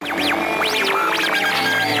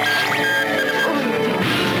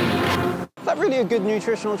a good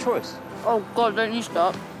nutritional choice. Oh, God, don't you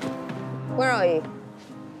stop. Where are you?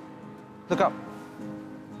 Look up.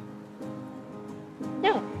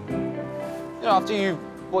 Yeah. You know, after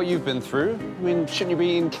what you've been through, I mean, shouldn't you be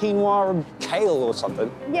eating quinoa and kale or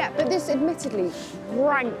something? Yeah, but this admittedly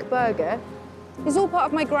rank burger is all part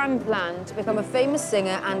of my grand plan to become a famous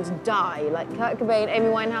singer and die like Kurt Cobain, Amy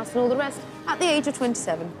Winehouse, and all the rest at the age of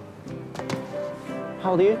 27.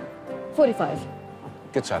 How old are you? 45.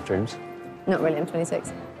 Good to have dreams. Not really, I'm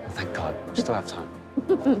 26. Oh, thank God. We still have time.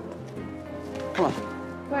 Come on.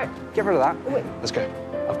 Where? Get rid of that. Wait. Let's go.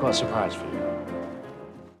 I've got a surprise for you.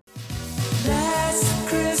 Last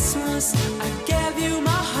Christmas, I gave you my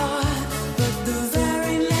heart, but the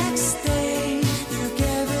very next day, you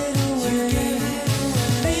gave it away.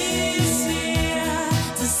 This year,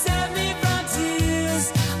 to save me from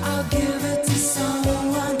tears, I'll give it to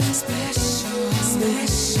someone special.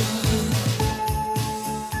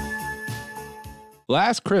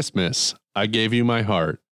 Last Christmas, I gave you my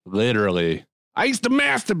heart. Literally. I used to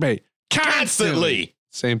masturbate constantly.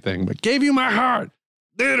 Same thing, but gave you my heart.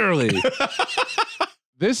 Literally.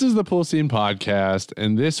 This is the Pool Scene Podcast,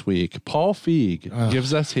 and this week, Paul Feig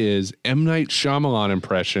gives us his M. Night Shyamalan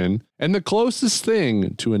impression and the closest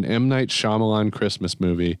thing to an M. Night Shyamalan Christmas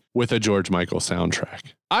movie with a George Michael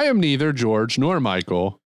soundtrack. I am neither George nor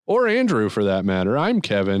Michael, or Andrew for that matter. I'm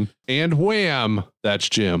Kevin, and wham, that's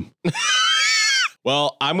Jim.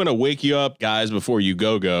 Well, I'm going to wake you up, guys, before you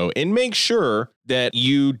go, and make sure that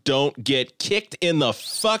you don't get kicked in the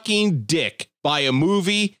fucking dick by a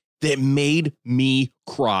movie that made me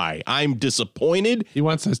cry. I'm disappointed. He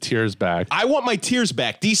wants his tears back. I want my tears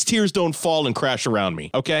back. These tears don't fall and crash around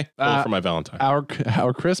me, okay? For my Valentine.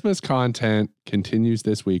 Our Christmas content continues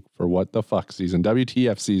this week for What the Fuck season,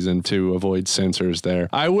 WTF season, to avoid censors there.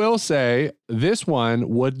 I will say this one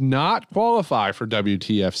would not qualify for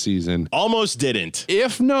WTF season. Almost didn't.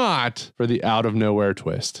 If not for the out of nowhere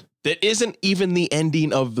twist. That isn't even the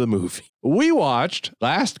ending of the movie. We watched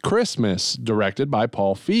Last Christmas, directed by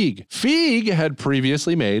Paul Feig. Feig had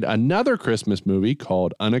previously made another Christmas movie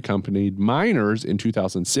called Unaccompanied Minors in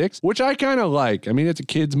 2006, which I kind of like. I mean, it's a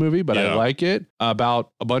kid's movie, but I like it,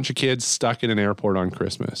 about a bunch of kids stuck in an airport on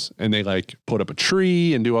Christmas. And they like put up a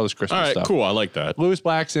tree and do all this Christmas stuff. All right, cool. I like that. Louis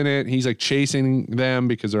Black's in it. He's like chasing them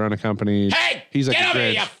because they're unaccompanied. Hey, he's like get over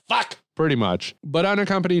here, you fuck! Pretty much. But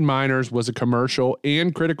Unaccompanied Minors was a commercial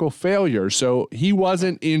and critical failure, so he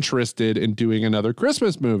wasn't interested in doing another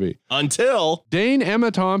Christmas movie. Until Dame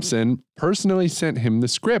Emma Thompson personally sent him the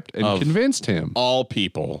script and convinced him. All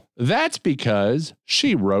people. That's because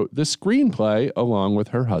she wrote the screenplay along with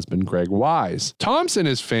her husband, Greg Wise. Thompson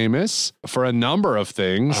is famous for a number of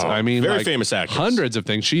things. I mean, very like famous actress. Hundreds of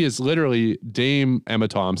things. She is literally Dame Emma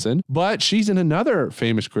Thompson, but she's in another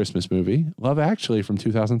famous Christmas movie, Love Actually from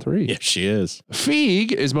 2003. Yeah, she is.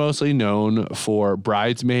 Feig is mostly known for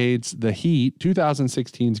Bridesmaids, The Heat,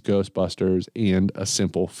 2016's Ghostbusters, and A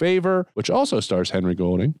Simple Favor, which also stars Henry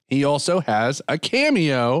Golding. He also has a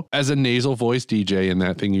cameo as a nasal voice DJ in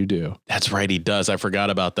That Thing You Do. That's right, he does. I forgot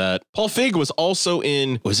about that. Paul Feig was also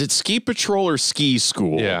in, was it Ski Patrol or Ski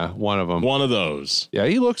School? Yeah, one of them. One of those. Yeah,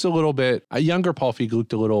 he looks a little bit, a younger Paul Feig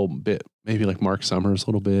looked a little bit, maybe like Mark Summers a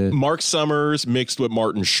little bit. Mark Summers mixed with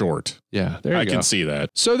Martin Short. Yeah, there you go. I can see that.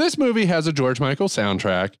 So this movie has a George Michael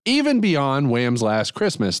soundtrack, even beyond Wham's Last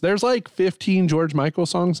Christmas. There's like 15 George Michael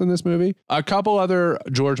songs in this movie. A couple other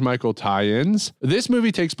George Michael tie-ins. This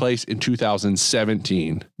movie takes place in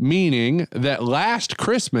 2017, meaning that Last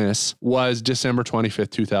Christmas was December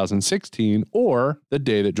 25th, 2016, or the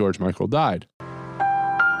day that George Michael died.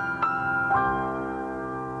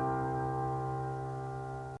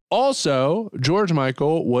 Also, George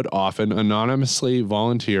Michael would often anonymously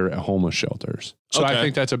volunteer at homeless shelters. So I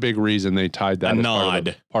think that's a big reason they tied that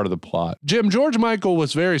as part of the plot. Jim, George Michael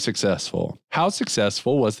was very successful. How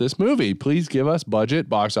successful was this movie? Please give us budget,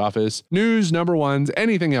 box office, news, number ones,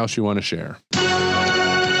 anything else you want to share.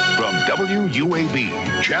 From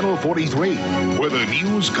WUAB, Channel 43, where the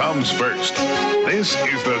news comes first. This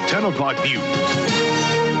is the 10 o'clock news.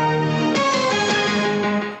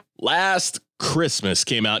 Last Christmas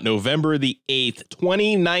came out November the 8th,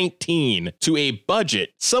 2019, to a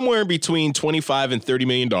budget somewhere between $25 and $30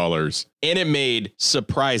 million. And it made,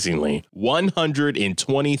 surprisingly,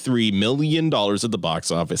 $123 million at the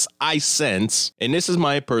box office. I sense, and this is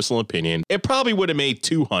my personal opinion, it probably would have made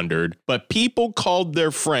 200, but people called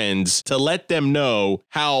their friends to let them know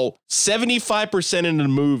how 75% in the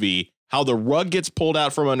movie, how the rug gets pulled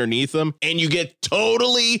out from underneath them, and you get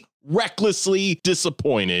totally recklessly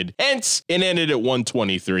disappointed. Hence, it ended at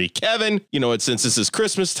 123. Kevin, you know what, since this is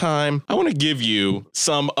Christmas time, I want to give you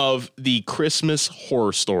some of the Christmas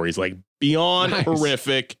horror stories, like Beyond Nice.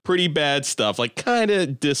 horrific, pretty bad stuff, like kind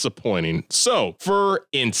of disappointing. So, for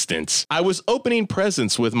instance, I was opening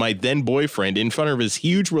presents with my then boyfriend in front of his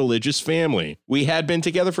huge religious family. We had been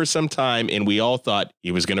together for some time and we all thought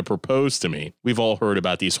he was going to propose to me. We've all heard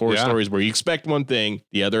about these horror stories where you expect one thing,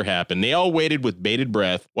 the other happened. They all waited with bated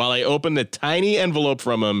breath while I opened the tiny envelope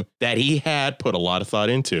from him that he had put a lot of thought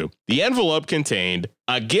into. The envelope contained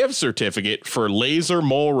a gift certificate for laser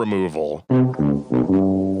mole removal.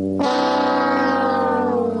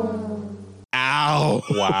 Ow.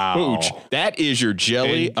 Wow. Ouch. That is your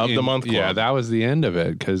jelly of the month club. Yeah, that was the end of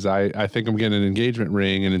it because I think I'm getting an engagement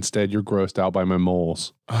ring and instead you're grossed out by my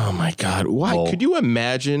moles. Oh my God. Why? Mole. Could you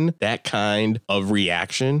imagine that kind of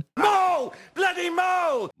reaction? Mole.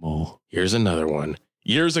 Here's another one.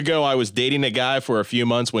 Years ago, I was dating a guy for a few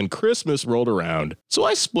months when Christmas rolled around. So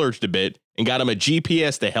I splurged a bit and got him a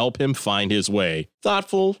GPS to help him find his way.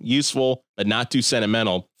 Thoughtful, useful, but not too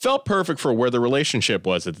sentimental. Felt perfect for where the relationship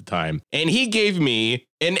was at the time. And he gave me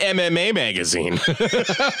an MMA magazine.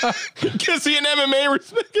 Gives me an MMA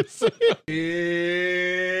magazine.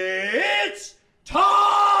 It's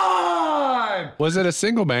time! Was it a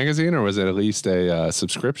single magazine or was it at least a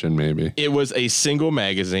subscription maybe? It was a single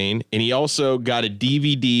magazine, and he also got a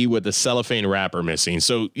DVD with a cellophane wrapper missing.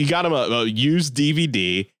 So you got him a used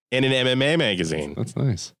DVD and an MMA magazine. That's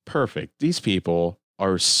nice. Perfect. These people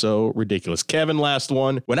are so ridiculous. Kevin, last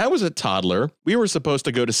one. When I was a toddler, we were supposed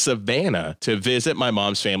to go to Savannah to visit my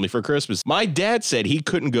mom's family for Christmas. My dad said he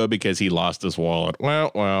couldn't go because he lost his wallet.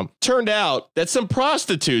 Well. Turned out that some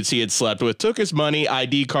prostitutes he had slept with took his money,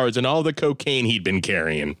 ID cards, and all the cocaine he'd been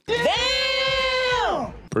carrying.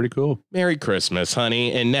 Pretty cool. Merry Christmas,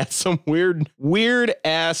 honey. And that's some weird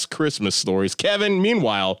ass Christmas stories. Kevin,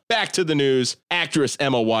 meanwhile, back to the news. Actress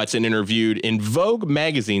Emma Watson, interviewed in Vogue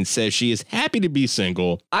magazine, says she is happy to be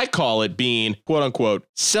single. I call it being, quote unquote,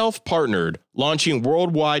 self-partnered, launching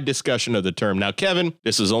worldwide discussion of the term. Now, Kevin,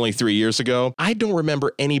 this was only 3 years ago. I don't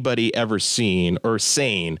remember anybody ever seeing or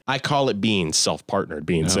saying, I call it being self-partnered,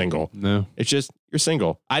 being single. No. It's just, you're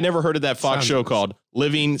single. I never heard of that Fox show called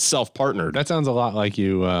Living Self-Partnered. That sounds a lot like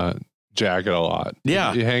you jacket a lot.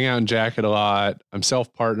 Yeah. You hang out and jacket a lot. I'm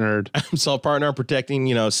self-partnered. I'm self-partner, I'm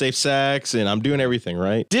protecting, safe sex, and I'm doing everything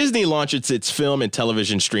right. Disney launches its film and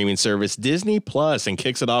television streaming service, Disney Plus, and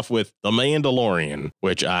kicks it off with The Mandalorian,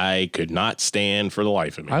 which I could not stand for the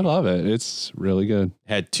life of me. I love it. It's really good.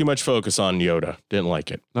 Had too much focus on Yoda. Didn't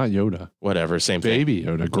like it. Not Yoda. Whatever, same thing. Baby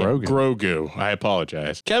Yoda. Grogu. Yeah, Grogu. I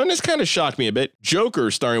apologize. Kevin, this kind of shocked me a bit.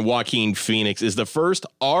 Joker, starring Joaquin Phoenix, is the first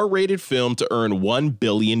R-rated film to earn $1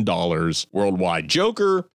 billion worldwide.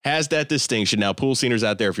 Joker has that distinction. Now, pool sceners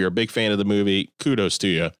out there, if you're a big fan of the movie, kudos to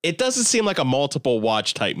you. It doesn't seem like a multiple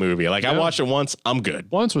watch type movie. Like, I watched it once, I'm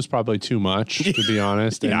good. Once was probably too much, to be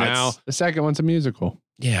honest. And Yeah, now it's- the second one's a musical.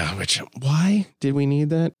 Yeah, why did we need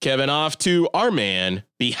that? Kevin, off to our man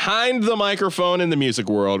behind the microphone in the music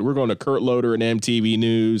world. We're going to Kurt Loder and MTV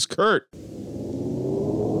News. Kurt.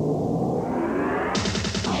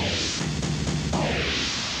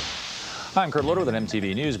 I'm Kurt Loder with an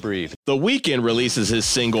MTV News Brief. The Weeknd releases his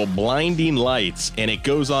single Blinding Lights, and it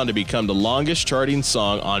goes on to become the longest charting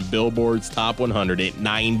song on Billboard's Top 100 at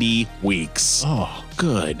 90 weeks. Oh,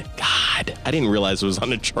 good God. I didn't realize it was on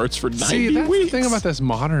the charts for 90 see, that's weeks. the thing about this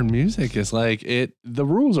modern music is like the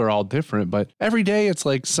rules are all different, but every day it's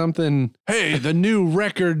like something, hey, the new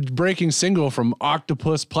record-breaking single from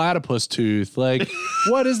Octopus Platypus Tooth. Like,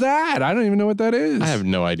 what is that? I don't even know what that is. I have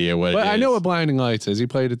no idea what it is. But I know what Blinding Lights is. He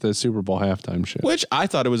played at the Super Bowl halftime show. Which I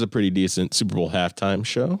thought it was a pretty decent Super Bowl halftime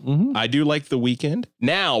show. Mm-hmm. I do like The Weeknd.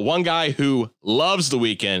 Now, one guy who loves The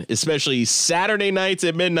Weeknd, especially Saturday nights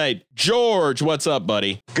at midnight. George, what's up,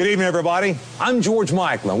 buddy? Good evening, everybody. I'm George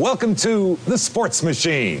Michael, and welcome to The Sports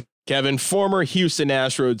Machine. Kevin, former Houston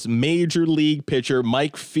Astros Major League pitcher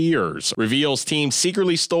Mike Fears reveals team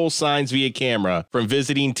secretly stole signs via camera from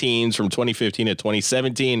visiting teams from 2015 to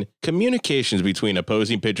 2017. Communications between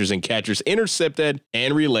opposing pitchers and catchers intercepted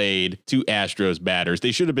and relayed to Astros batters.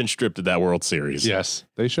 They should have been stripped of that World Series. Yes,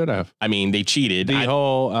 they should have. I mean, they cheated. The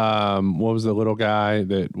whole, what was the little guy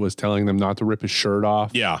that was telling them not to rip his shirt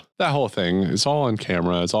off? Yeah. That whole thing. It's all on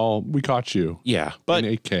camera. It's all, we caught you. Yeah. But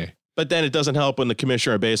in 8K. But then it doesn't help when the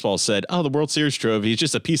commissioner of baseball said, oh, the World Series trophy is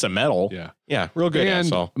just a piece of metal. Yeah. Yeah, real good And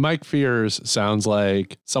asshole. Mike Fears sounds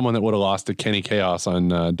like someone that would have lost to Kenny Chaos on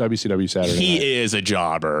WCW Saturday Night. He is a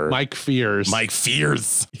jobber. Mike Fears. Mike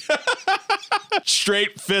Fears.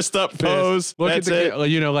 straight fist up pose. Look That's at it.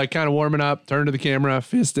 the, like kind of warming up, turn to the camera,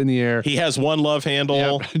 fist in the air. He has one love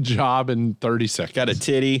handle. Yep. Job in 30 seconds. Got a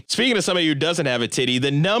titty. Speaking of somebody who doesn't have a titty,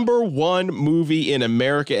 the number one movie in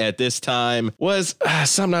America at this time was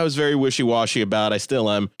something I was very wishy-washy about. I still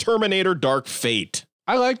am. Terminator Dark Fate.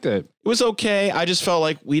 I liked it. It was okay. I just felt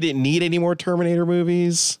like we didn't need any more Terminator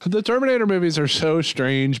movies. The Terminator movies are so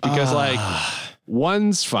strange because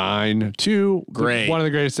one's fine. Two, Great. One of the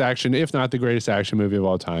greatest action, if not the greatest action movie of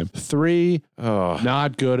all time. Three,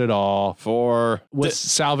 not good at all. Four, Was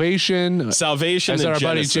Salvation, as as our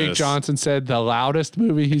buddy Jake Johnson said, the loudest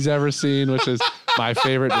movie he's ever seen, which is my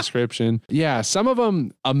favorite description. Yeah, some of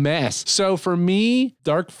them a mess. So for me,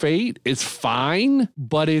 Dark Fate is fine,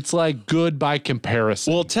 but it's like good by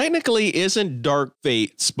comparison. Well, technically, isn't Dark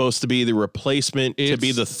Fate supposed to be the replacement to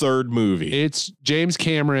be the third movie? It's James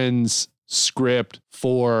Cameron's script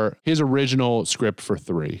for his original script for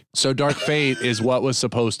 3. So Dark Fate is what was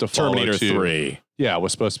supposed to follow Terminator 2. 3. Yeah, it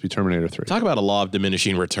was supposed to be Terminator 3. Talk about a law of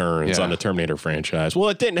diminishing returns Yeah. on the Terminator franchise. Well,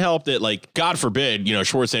 it didn't help that, like, God forbid,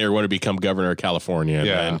 Schwarzenegger wanted to become governor of California.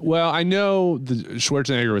 Yeah. Then. Well, I know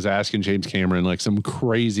Schwarzenegger was asking James Cameron like some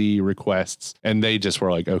crazy requests, and they just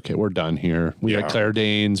were like, okay, we're done here. We got Claire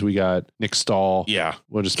Danes, we got Nick Stahl. Yeah.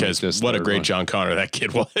 We'll just make Because this. what a third great one. John Connor that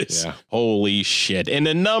kid was. Yeah. Holy shit. And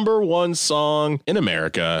the number one song in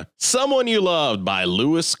America, Someone You Loved by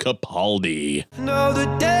Louis Capaldi. Now the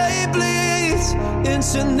day bleeds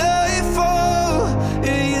into nightfall,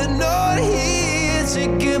 and you're not here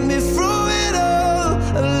to get me through it all.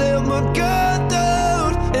 I let my guard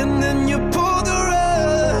down, and then you pulled the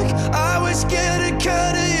rug. I was getting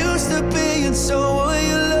kinda used to being someone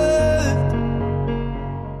you loved.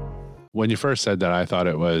 When you first said that, I thought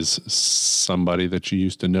it was Somebody That You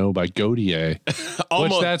Used to Know by Godier,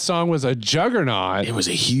 which that song was a juggernaut. It was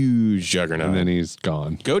a huge juggernaut. And then he's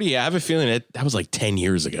gone. Godier, I have a feeling that was like 10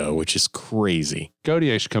 years ago, which is crazy.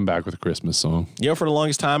 Godier should come back with a Christmas song. For the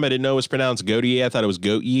longest time, I didn't know it was pronounced Godier. I thought it was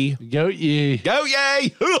Goat-ye. Goat-ye.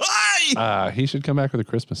 Goat-ye! He should come back with a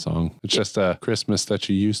Christmas song. It's just a Christmas that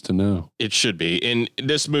you used to know. It should be. And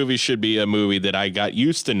this movie should be a movie that I got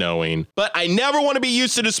used to knowing. But I never want to be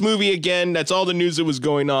used to this movie again. That's all the news that was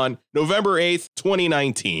going on. November 8th,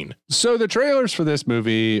 2019. So the trailers for this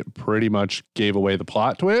movie pretty much gave away the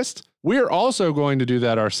plot twist. We're also going to do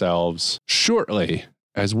that ourselves shortly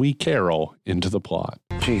as we carol into the plot.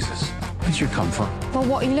 Jesus, where'd you come from? Well,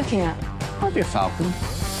 what are you looking at? Might be a falcon.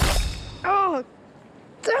 Oh,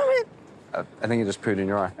 damn it. I think it just pooed in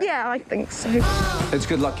your eye. Yeah, I think so. It's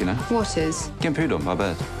good luck, What is? Getting pooed on by a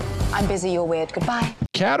bird. I'm busy, you're weird. Goodbye.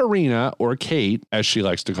 Katerina, or Kate, as she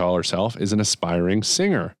likes to call herself, is an aspiring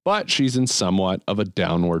singer, but she's in somewhat of a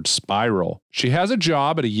downward spiral. She has a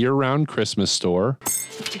job at a year-round Christmas store.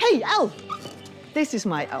 Hey, elf! This is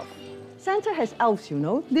my elf. Santa has elves,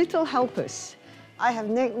 little helpers. I have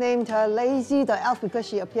nicknamed her Lazy the Elf because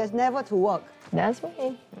she appears never to work. That's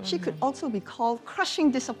me. She could also be called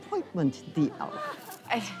Crushing Disappointment the Elf.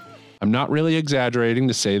 I'm not really exaggerating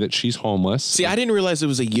to say that she's homeless. See, I didn't realize it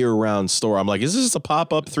was a year-round store. I'm like, is this a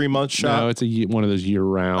pop-up 3-month shop? No, it's one of those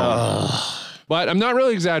year-round. But I'm not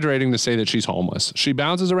really exaggerating to say that she's homeless. She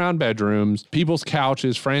bounces around bedrooms, people's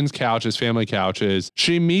couches, friends' couches, family couches.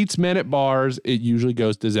 She meets men at bars. It usually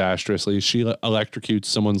goes disastrously. She electrocutes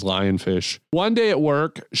someone's lionfish. One day at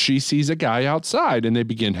work, she sees a guy outside and they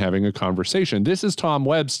begin having a conversation. This is Tom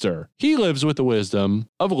Webster. He lives with the wisdom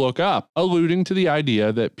of look up, alluding to the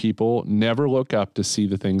idea that people never look up to see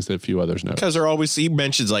the things that few others know. Because he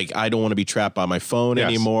mentions, like, I don't want to be trapped by my phone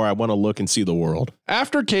anymore. I want to look and see the world.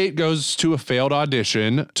 After Kate goes to a failed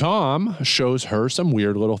audition, Tom shows her some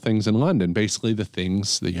weird little things in London, basically the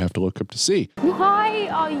things that you have to look up to see. Why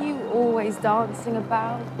are you always dancing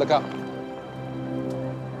about? Look up.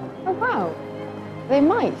 Oh, wow. They're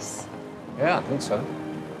mice. Yeah, I think so.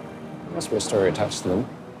 There must be a story attached to them.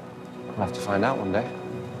 I'll have to find out one day.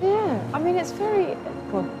 Yeah, I mean, it's very...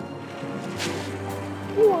 Well,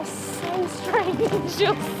 you are so strange. You're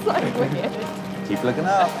so weird. Keep looking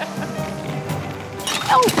up.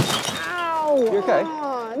 Oh! Ow! You okay?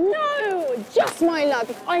 Oh, no! Just my luck.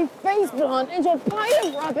 I face plant into a pile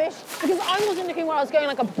of rubbish because I wasn't looking where I was going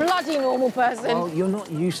like a bloody normal person. Well, you're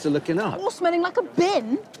not used to looking up. Or smelling like a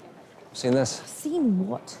bin. Seen this? Seen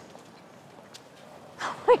what?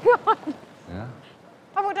 Oh my God. Yeah.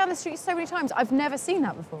 I've walked down the street so many times. I've never seen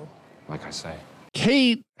that before. Like I say.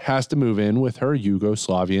 Kate has to move in with her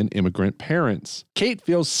Yugoslavian immigrant parents. Kate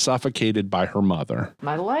feels suffocated by her mother.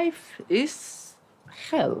 My life is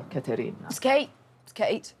hell, Katerina. It's Kate. It's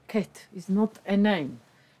Kate. Kate is not a name.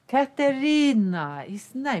 Katerina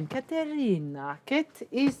is name. Katerina. Cat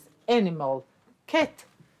is animal. Cat,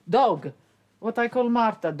 dog. What I call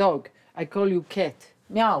Marta, dog. I call you cat.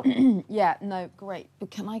 Meow. Yeah, no, great.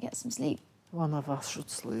 But can I get some sleep? One of us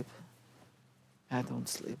should sleep. I don't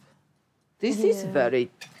sleep. This is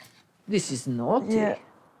naughty. Yeah.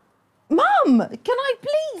 Mum, can I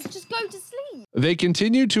please just go to sleep? They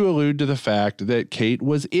continue to allude to the fact that Kate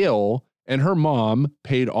was ill and her mom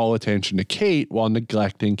paid all attention to Kate while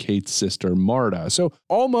neglecting Kate's sister, Marta. So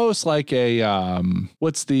almost like a,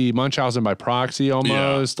 what's the Munchausen by proxy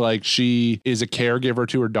almost? Yeah. Like she is a caregiver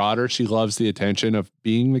to her daughter. She loves the attention of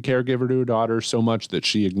being the caregiver to her daughter so much that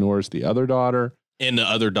she ignores the other daughter. And the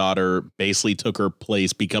other daughter basically took her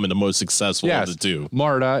place, becoming the most successful of the two.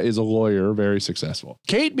 Marta is a lawyer, very successful.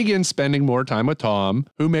 Kate begins spending more time with Tom,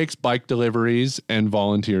 who makes bike deliveries and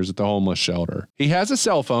volunteers at the homeless shelter. He has a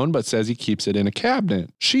cell phone, but says he keeps it in a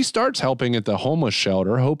cabinet. She starts helping at the homeless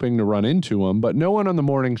shelter, hoping to run into him, but no one on the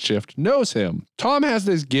morning shift knows him. Tom has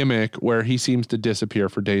this gimmick where he seems to disappear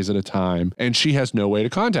for days at a time, and she has no way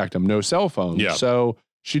to contact him, no cell phone. Yeah. So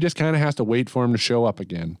she just kind of has to wait for him to show up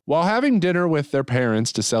again. While having dinner with their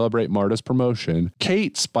parents to celebrate Marta's promotion,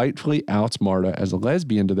 Kate spitefully outs Marta as a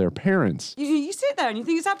lesbian to their parents. You sit there and you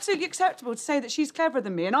think it's absolutely acceptable to say that she's cleverer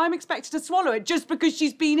than me and I'm expected to swallow it just because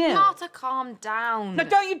she's been ill. Marta, calm down. Now,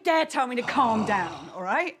 don't you dare tell me to calm down, all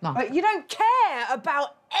right? No. You don't care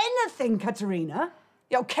about anything, Katerina.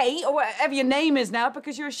 Kate, or whatever your name is now,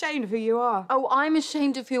 because you're ashamed of who you are. Oh, I'm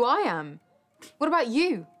ashamed of who I am. What about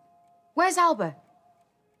you? Where's Alba?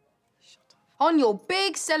 On your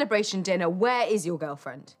big celebration dinner, where is your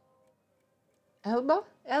girlfriend? Elba?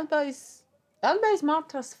 Elba is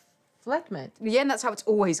Marta's flatmate. Yeah, and that's how it's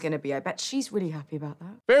always going to be. I bet she's really happy about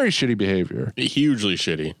that. Very shitty behavior. Hugely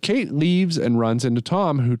shitty. Kate leaves and runs into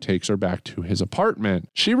Tom, who takes her back to his apartment.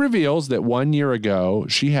 She reveals that 1 year ago,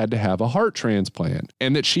 she had to have a heart transplant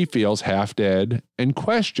and that she feels half dead and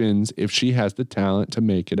questions if she has the talent to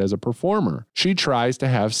make it as a performer. She tries to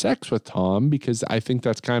have sex with Tom because I think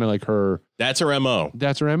that's kind of like her... That's her MO.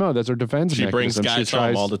 That's her MO. That's her defense mechanism. Brings guys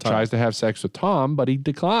home all the time. Tries to have sex with Tom, but he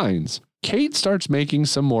declines. Kate starts making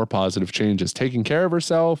some more positive changes, taking care of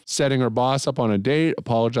herself, setting her boss up on a date,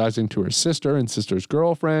 apologizing to her sister and sister's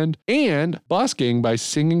girlfriend, and busking by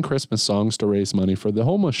singing Christmas songs to raise money for the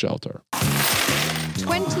homeless shelter.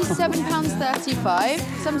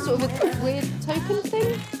 £27.35, some sort of a weird token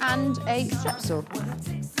thing, and a strepsil.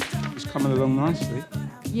 It's coming along nicely.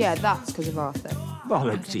 Yeah, that's because of Arthur.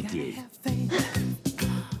 Bollocks it is.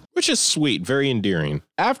 Which is sweet, very endearing.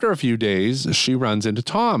 After a few days, she runs into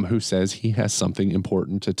Tom, who says he has something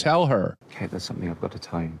important to tell her. Kate, there's something I've got to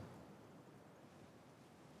tell you.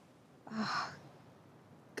 Oh,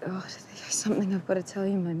 God, there's something I've got to tell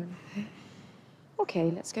you, Moment.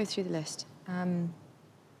 Okay, let's go through the list.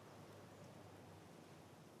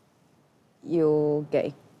 You're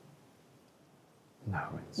gay. No,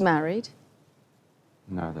 it's... Married.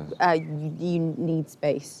 No, there's... You need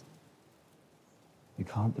space. You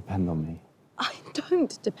can't depend on me. I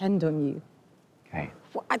don't depend on you. Kate.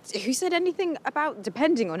 Who said anything about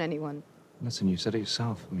depending on anyone? Listen, you said it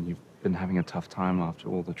yourself. I mean, you've been having a tough time after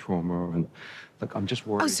all the trauma and... Look, I'm just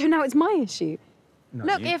worried... Oh, so now it's my issue? No,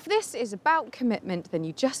 Look, if this is about commitment, then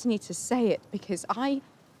you just need to say it, because I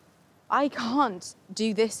can't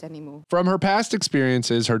do this anymore. From her past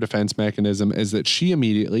experiences, her defense mechanism is that she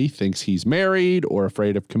immediately thinks he's married or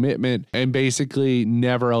afraid of commitment and basically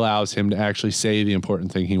never allows him to actually say the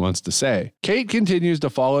important thing he wants to say. Kate continues to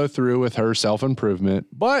follow through with her self-improvement,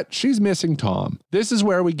 but she's missing Tom. This is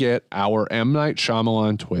where we get our M. Night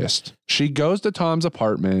Shyamalan twist. She goes to Tom's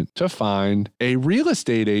apartment to find a real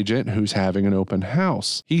estate agent who's having an open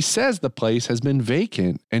house. He says the place has been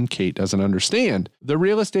vacant, and Kate doesn't understand. The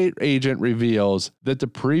real estate agent reveals that the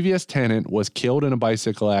previous tenant was killed in a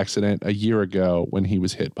bicycle accident a year ago when he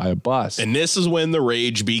was hit by a bus. And this is when the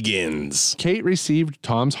rage begins. Kate received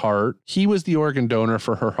Tom's heart. He was the organ donor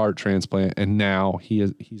for her heart transplant, and now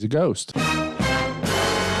he's a ghost.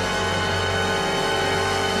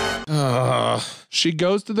 She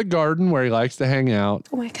goes to the garden where he likes to hang out.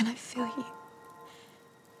 Where can I feel you?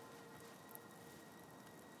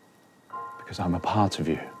 Because I'm a part of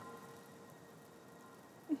you.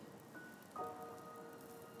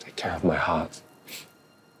 Take care of my heart.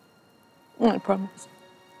 I promise.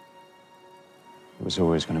 It was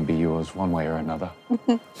always going to be yours one way or another.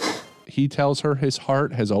 he tells her his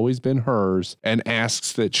heart has always been hers and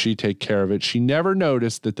asks that she take care of it. She never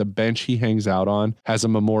noticed that the bench he hangs out on has a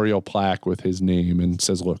memorial plaque with his name and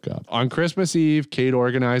says, look up. On Christmas Eve, Kate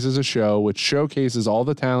organizes a show which showcases all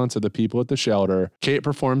the talents of the people at the shelter. Kate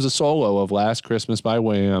performs a solo of Last Christmas by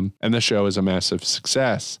Wham, and the show is a massive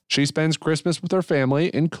success. She spends Christmas with her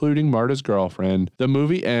family, including Marta's girlfriend. The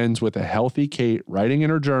movie ends with a healthy Kate writing in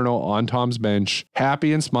her journal on Tom's bench,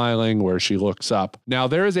 happy and smiling, where she looks up. Now,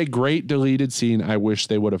 there is a great deleted scene I wish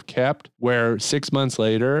they would have kept, where 6 months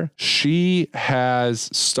later, she has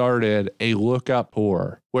started a look up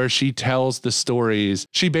tour where she tells the stories.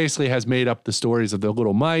 She basically has made up the stories of the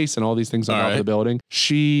little mice and all these things on top of the building.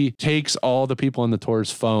 She takes all the people on the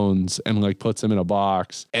tour's phones and like puts them in a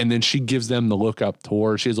box, and then she gives them the look up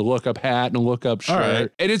tour. She has a look up hat and a look up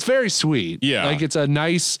shirt, and it's very sweet. Yeah. Like it's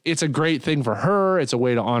a great thing for her. It's a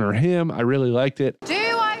way to honor him. I really liked it. Do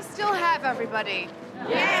I still have everybody?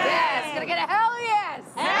 Yes! Gonna get a hell yes!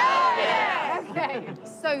 Hell yes! Okay.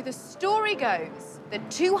 So the story goes that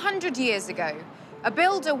 200 years ago, a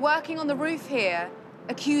builder working on the roof here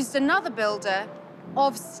accused another builder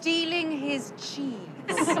of stealing his cheese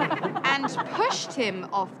and pushed him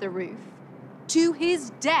off the roof to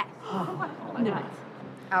his death. No.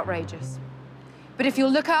 Outrageous. But if you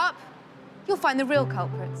look up, you'll find the real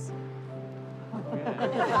culprits.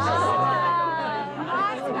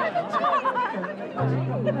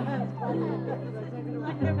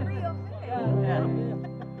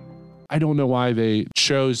 I don't know why they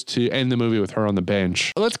chose to end the movie with her on the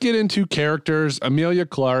bench. Let's get into characters. Emilia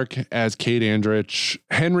Clarke as Kate Andrich.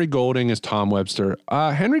 Henry Golding as Tom Webster.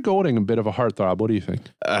 Henry Golding, a bit of a heartthrob. What do you think?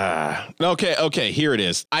 Okay, here it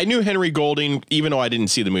is. I knew Henry Golding, even though I didn't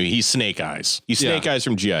see the movie. He's Snake Eyes. He's Snake Eyes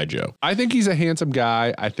from G.I. Joe. I think he's a handsome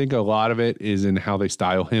guy. I think a lot of it is in how they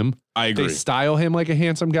style him. I agree. They style him like a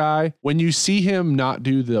handsome guy. When you see him not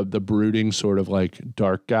do the brooding sort of like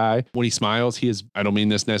dark guy, when he smiles, he has, I don't mean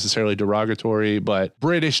this necessarily derogatory, but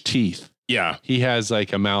British teeth. Yeah. He has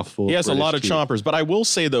like a mouthful. He has British a lot of teeth. chompers, but I will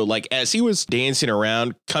say though, like as he was dancing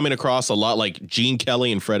around, coming across a lot like Gene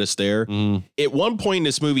Kelly and Fred Astaire, at one point in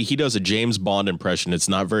this movie, he does a James Bond impression. It's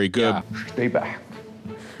not very good. Yeah. Stay back.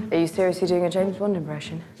 Are you seriously doing a James Bond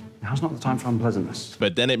impression? Now's not the time for unpleasantness.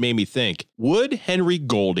 But then it made me think, would Henry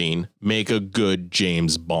Golding make a good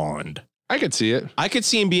James Bond? I could see it. I could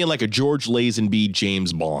see him being like a George Lazenby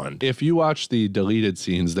James Bond. If you watch the deleted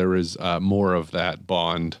scenes, there is more of that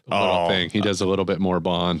Bond little thing. He does a little bit more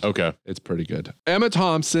Bond. Okay. It's pretty good. Emma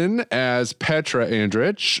Thompson as Petra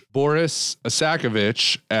Andrich. Boris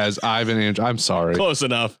Asakovich as Ivan Andrich. I'm sorry. Close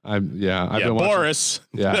enough. I've been watching. Boris.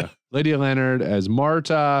 Yeah. Lydia Leonard as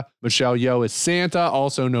Marta. Michelle Yeoh as Santa,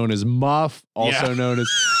 also known as Muff, also known as...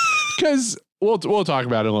 Because... We'll talk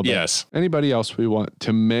about it a little bit. Yes. Anybody else we want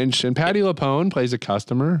to mention? Patty LuPone plays a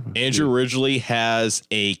customer. Andrew Ridgely has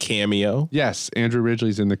a cameo. Yes, Andrew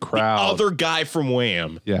Ridgely's in the crowd. Other guy from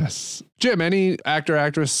Wham. Yes. Jim, any actor,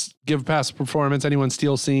 actress give a past performance? Anyone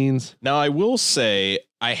steal scenes? Now, I will say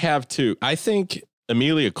I have to. I think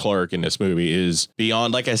Emilia Clarke in this movie is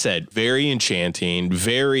beyond, like I said, very enchanting,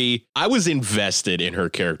 I was invested in her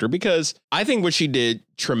character because I think what she did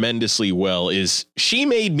tremendously well is she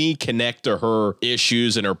made me connect to her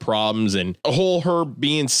issues and her problems and her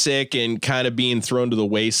being sick and kind of being thrown to the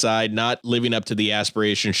wayside, not living up to the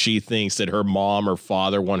aspirations she thinks that her mom or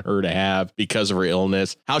father want her to have because of her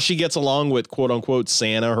illness, how she gets along with quote unquote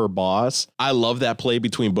Santa, her boss. I love that play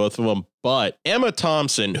between both of them. But Emma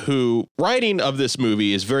Thompson, who writing of this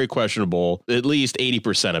movie is very questionable, at least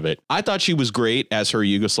 80% of it. I thought she was great as her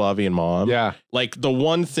Yugoslavian mom. Yeah. Like the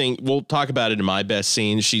one thing, we'll talk about it in my best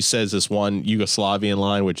scenes. She says this one Yugoslavian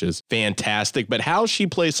line, which is fantastic. But how she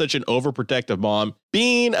plays such an overprotective mom,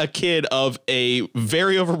 being a kid of a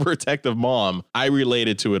very overprotective mom, I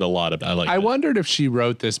related to it a lot. I wondered if she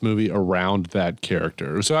wrote this movie around that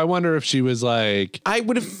character. So I wonder if she was like... I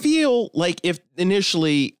would feel like if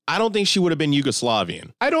initially, I don't think she would have been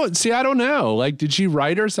Yugoslavian. I don't know. Like, did she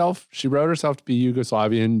write herself? She wrote herself to be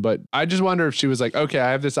Yugoslavian, but I just wonder if she was like, okay,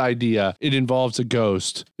 I have this idea. It involves a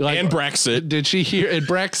ghost. Like, and Brexit. Did she hear in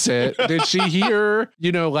Brexit? Did she hear,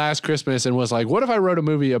 Last Christmas and was like, what if I wrote a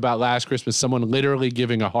movie about Last Christmas, someone literally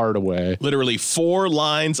giving a heart away? Literally 4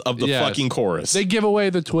 lines of the fucking chorus. They give away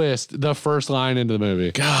the twist, the first line into the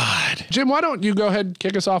movie. God. Jim, why don't you go ahead and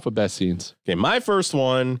kick us off with best scenes? Okay, my first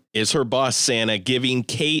one is her boss Santa giving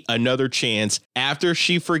Kate another chance after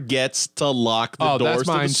she forgets to lock the doors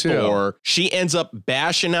to the store. She ends up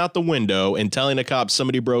bashing out the window and telling the cops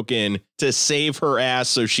somebody broke in to save her ass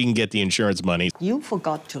so she can get the insurance money. You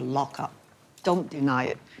forgot to lock up. Don't deny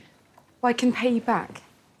it. Well, I can pay you back.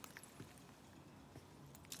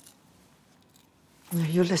 Now,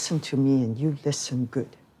 you listen to me and you listen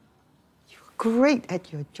good. You were great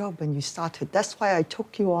at your job when you started. That's why I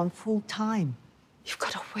took you on full time. You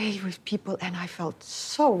got away with people and I felt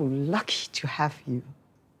so lucky to have you.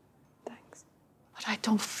 Thanks. But I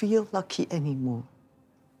don't feel lucky anymore.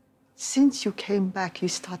 Since you came back, you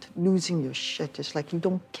started losing your shit. It's like you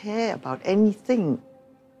don't care about anything.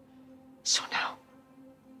 So now,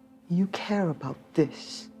 you care about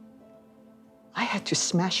this. I had to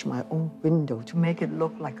smash my own window to make it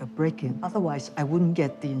look like a break-in. Otherwise, I wouldn't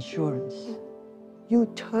get the insurance. You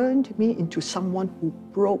turned me into someone who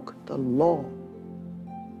broke the law.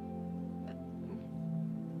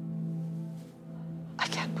 I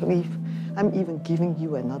can't believe I'm even giving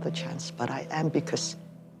you another chance, but I am, because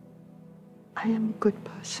I am a good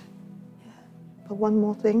person. Yeah. But one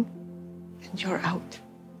more thing, and you're out.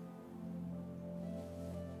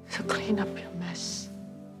 So clean up your mess.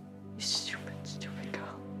 You stupid, stupid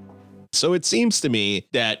girl. So it seems to me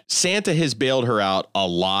that Santa has bailed her out a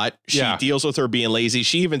lot. She deals with her being lazy.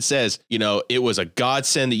 She even says, you know, it was a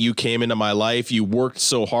godsend that you came into my life. You worked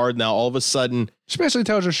so hard. Now all of a sudden, she basically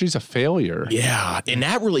tells her she's a failure. Yeah. And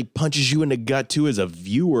that really punches you in the gut, too, as a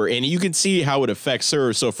viewer. And you can see how it affects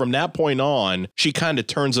her. So from that point on, she kind of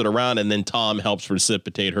turns it around. And then Tom helps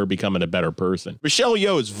precipitate her becoming a better person. Michelle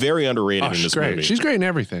Yeoh is very underrated in this movie. She's great in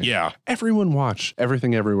everything. Yeah. Everyone watch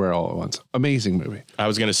Everything Everywhere All at Once. Amazing movie. I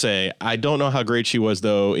was going to say, I don't know how great she was,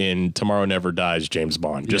 though, in Tomorrow Never Dies, James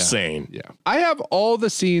Bond. Just saying. Yeah. I have all the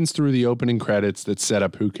scenes through the opening credits that set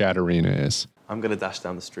up who Katerina is. I'm going to dash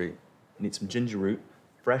down the street. I need some ginger root,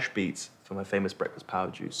 fresh beets for my famous breakfast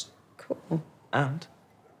power juice. Cool. And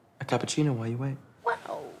a cappuccino while you wait.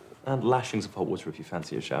 Wow. And lashings of hot water if you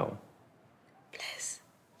fancy a shower. Bliss.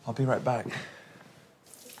 I'll be right back.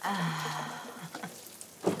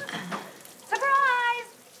 Surprise!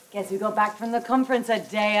 Guess we got back from the conference a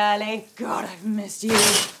day early. God, I've missed you. I'm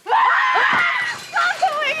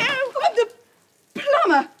the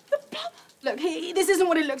plumber. Look, this isn't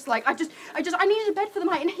what it looks like. I needed a bed for the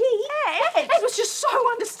night, and Ed was just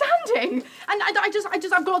so understanding. And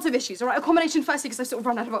I've got lots of issues, all right? Accommodation firstly, because I've sort of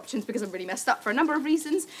run out of options because I'm really messed up for a number of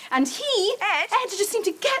reasons. And Ed just seemed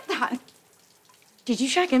to get that. Did you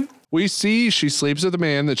shag him? We see she sleeps with a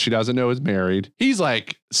man that she doesn't know is married. He's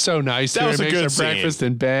like so nice. That was a makes good her scene. breakfast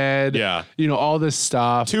in bed. Yeah. You know, all this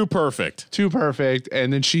stuff. Too perfect.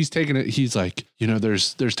 And then she's taking it. He's like, you know,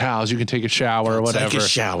 there's towels. You can take a shower or whatever. Take a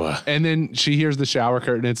shower. And then she hears the shower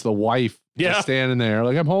curtain. It's the wife just standing there.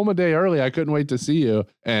 Like, I'm home a day early. I couldn't wait to see you.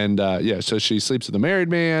 And so she sleeps with a married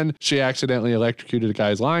man. She accidentally electrocuted a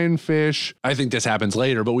guy's lionfish. I think this happens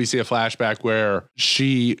later, but we see a flashback where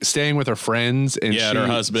she staying with her friends and and her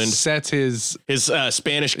husband sets his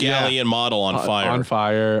Spanish galleon model on fire. On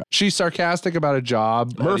fire. She's sarcastic about a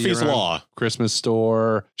job. Murphy's Law. Christmas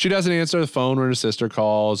store. She doesn't answer the phone when her sister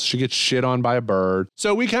calls. She gets shit on by a bird.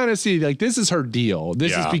 So we kind of see like this is her deal.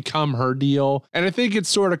 This has become her deal. And I think it's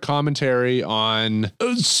sort of commentary on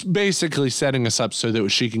basically setting us up so that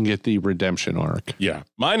she can get the redemption arc. Yeah.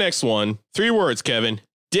 My next one, 3 words, Kevin.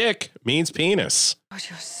 Dick means penis. God,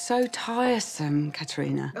 you're so tiresome,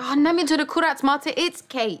 Katerina. Oh, name to the kurat mate, it's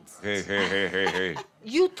Kate. Hey.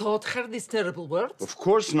 You taught her these terrible words? Of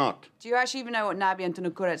course not. Do you actually even know what Nabi and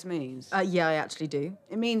Tunukurets means? Yeah, I actually do.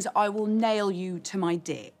 It means I will nail you to my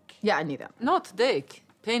dick. Yeah, I knew that. Not dick.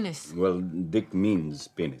 Penis. Well, dick means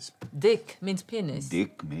penis. Dick means penis.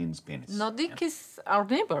 Dick means penis. No, Dick is our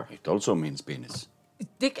neighbor. It also means penis.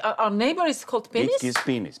 Dick, our neighbor is called penis? Dick is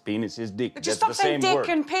penis. Penis is dick. Just That's stop the saying same dick word.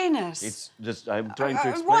 and penis. It's just, I'm trying to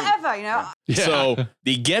explain. Whatever, you know. So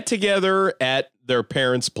they get together at their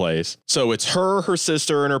parents' place. So it's her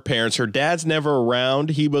sister, and her parents. Her dad's never around.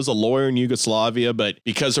 He was a lawyer in Yugoslavia, but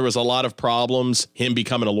because there was a lot of problems, him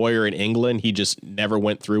becoming a lawyer in England, he just never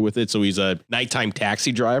went through with it. So he's a nighttime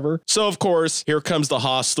taxi driver. So, of course, here comes the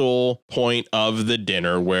hostile point of the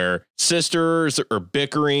dinner where sisters are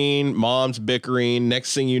bickering, mom's bickering.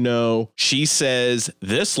 Next thing you know, she says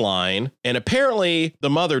this line, and apparently the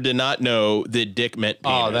mother did not know that dick meant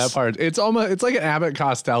penis. Oh, that part. It's like an Abbott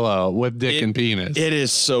Costello with dick and penis. It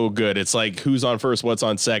is so good. It's like who's on first, what's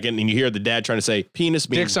on second, and you hear the dad trying to say penis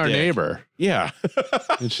means Dick's our dick. neighbor. Yeah.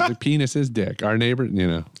 And she's like, penis is dick. Our neighbor, you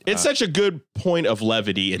know. It's such a good point of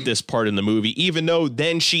levity at this part in the movie, even though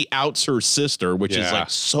then she outs her sister, which is like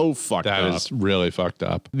so fucked up. That is really fucked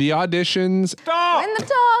up. The auditions. When the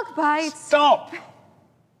dog bites. Stop!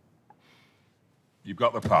 You've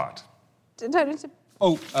got the part.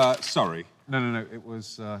 Oh, sorry. No. It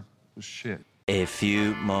was shit. A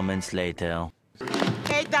few moments later.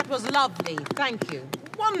 Kate, that was lovely. Thank you.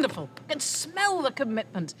 Wonderful. I can smell the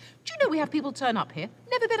commitment. Do you know we have people turn up here?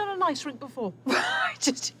 Never been on a nice rink before. I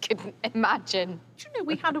just couldn't imagine. Do you know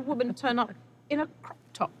we had a woman turn up in a crop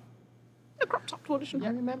top? A crop top to audition. Yeah,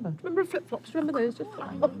 I remember. Remember flip-flops? Remember those? Just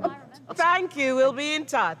Thank you. We'll be in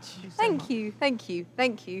touch. Thank you, thank you,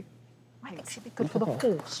 thank you. I think she'd be good for the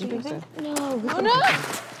horse. Do you think? No. Oh, no!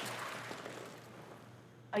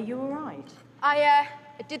 Are you all right? I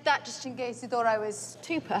did that just in case you thought I was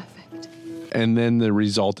too perfect. And then the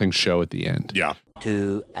resulting show at the end. Yeah.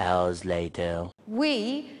 2 hours later.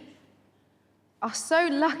 We are so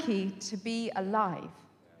lucky to be alive.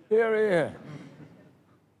 Here, here.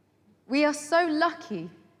 We are so lucky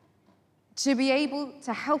to be able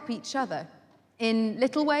to help each other in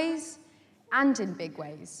little ways and in big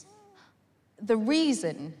ways. The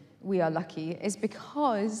reason we are lucky is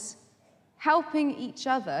because helping each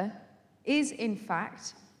other is, in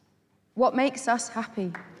fact, what makes us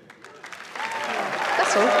happy.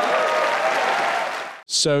 That's all.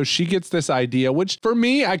 So she gets this idea, which for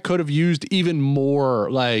me, I could have used even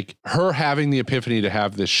more, like her having the epiphany to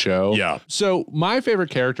have this show. Yeah. So my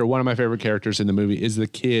favorite character, one of my favorite characters in the movie, is the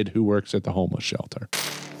kid who works at the homeless shelter.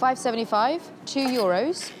 €5.75,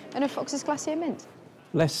 €2, and a Fox's Glacier Mint.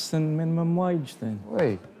 Less than minimum wage then.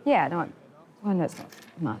 Wait. Yeah, no, well, no, it's not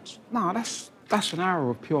much. No, that's an hour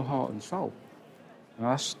of pure heart and soul. You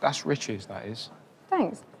know, that's riches, that is.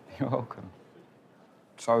 Thanks. You're welcome.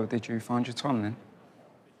 So, did you find your Tom then?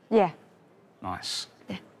 Yeah, Nice.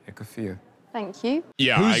 Yeah, good for you. thank you.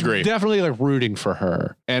 Yeah, Who's I agree. Definitely like rooting for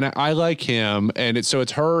her. And I like him. And it's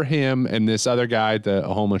her, him, and this other guy at the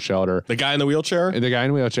homeless shelter. The guy in the wheelchair? The guy in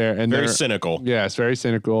the wheelchair. And Very they're cynical. Yeah, it's very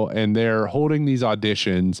cynical. And they're holding these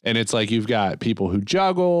auditions. And it's like you've got people who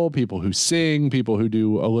juggle, people who sing, people who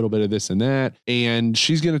do a little bit of this and that. And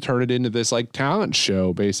she's going to turn it into this like talent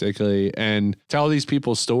show, basically, and tell these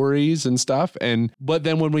people stories and stuff. But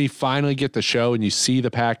then when we finally get the show and you see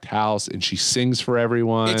the packed house and she sings for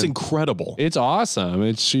everyone. It's incredible. It's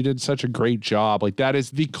awesome. She did such a great job. Like that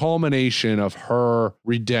is the culmination of her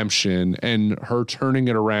redemption and her turning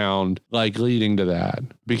it around, like leading to that,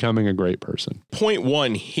 becoming a great person. Point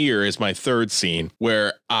one here is my third scene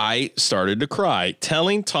where I started to cry,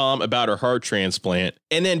 telling Tom about her heart transplant.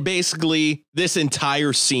 And then basically this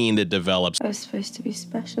entire scene that develops. I was supposed to be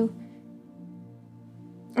special.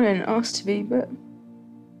 I didn't ask to be, but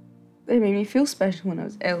they made me feel special when I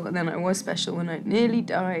was ill, and then I was special when I nearly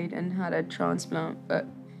died and had a transplant, but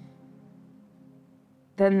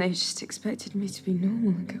then they just expected me to be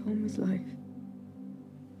normal and get on with life.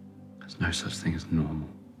 There's no such thing as normal.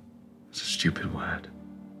 It's a stupid word.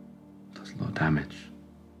 It does a lot of damage.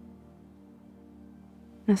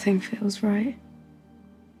 Nothing feels right.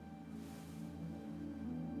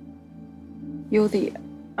 You're the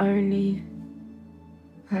only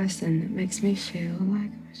person that makes me feel like, I don't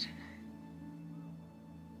know,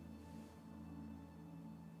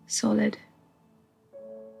 solid.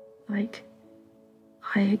 Like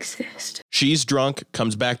I exist. She's drunk,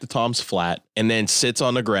 comes back to Tom's flat, and then sits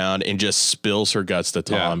on the ground and just spills her guts to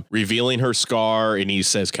Tom, revealing her scar. And he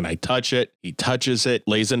says, "Can I touch it?" He touches it,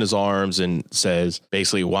 lays in his arms, and says,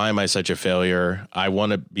 basically, "Why am I such a failure? I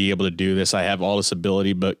want to be able to do this. I have all this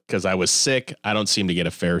ability, but because I was sick, I don't seem to get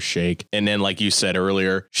a fair shake." And then, like you said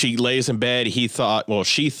earlier, she lays in bed. She thought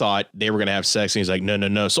they were going to have sex. And he's like,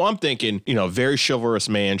 no. So I'm thinking, very chivalrous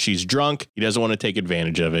man. She's drunk. He doesn't want to take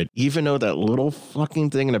advantage of it. Even though that little fucking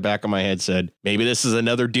thing in the back of my head said, maybe this is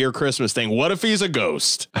another Dear Christmas thing. What if he's a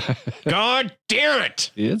ghost? God damn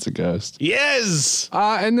it. He is a ghost. Yes.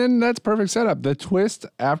 And then that's perfect setup. The twist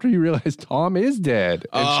after you realize Tom is dead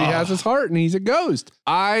and she has his heart and he's a ghost.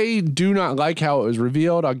 I do not like how it was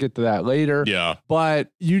revealed. I'll get to that later. Yeah. But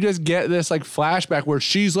you just get this like flashback where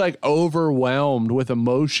she's like overwhelmed with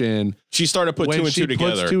emotion. She started to put two and two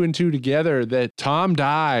together. Puts two and two together that Tom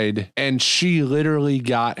died and she literally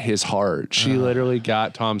got his heart. She literally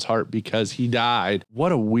got Tom's heart because he died.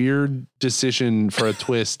 What a weird decision for a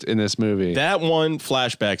twist in this movie. That one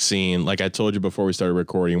flashback scene, like I told you before we started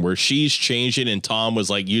recording, where she's changing and Tom was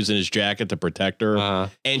like using his jacket to protect her.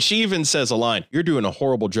 And she even says a line, "You're doing a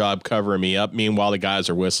horrible job covering me up." Meanwhile, the guys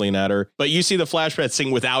are whistling at her. But you see the flashback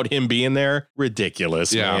scene without him being there.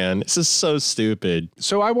 Ridiculous, man. This is so stupid.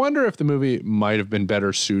 So I wonder if the movie might have been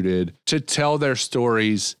better suited to tell their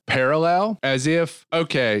stories parallel, as if,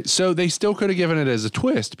 okay, so they still could have given it as a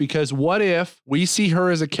twist, because what if we see her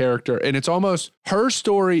as a character And it's almost her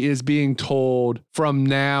story is being told from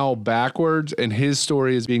now backwards, and his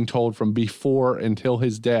story is being told from before until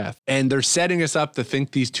his death. And they're setting us up to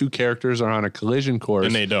think these two characters are on a collision course.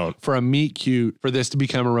 And they don't. For a meet cute, for this to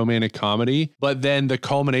become a romantic comedy. But then the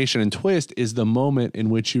culmination and twist is the moment in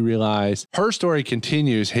which you realize her story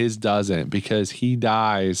continues, his doesn't, because he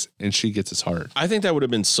dies and she gets his heart. I think that would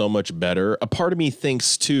have been so much better. A part of me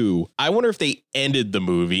thinks too, I wonder if they ended the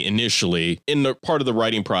movie initially in the part of the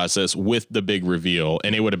writing process with the big reveal,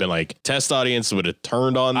 and it would have been like test audience would have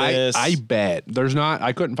turned on this. I bet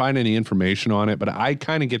I couldn't find any information on it, but I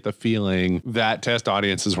kind of get the feeling that test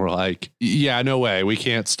audiences were like, yeah, no way. We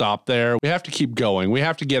can't stop there. We have to keep going. We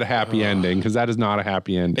have to get a happy ending, because that is not a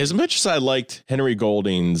happy ending. As much as I liked Henry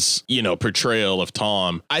Golding's, portrayal of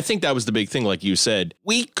Tom, I think that was the big thing. Like you said,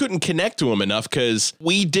 we couldn't connect to him enough because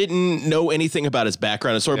we didn't know anything about his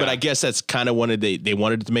background and story, but I guess that's kind of they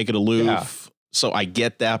wanted to make it aloof. Yeah. So I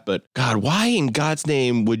get that, but God, why in God's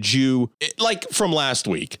name would you, like from last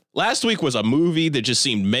week? Last week was a movie that just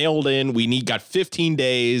seemed mailed in. Got 15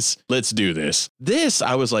 days. Let's do this. This,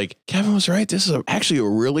 I was like, Kevin was right. This is actually a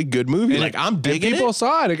really good movie. And I'm digging it. People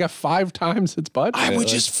saw it. It got 5 times its budget. I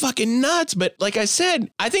was just fucking nuts. But like I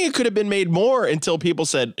said, I think it could have been made more until people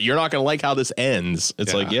said, you're not going to like how this ends.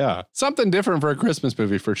 It's something different for a Christmas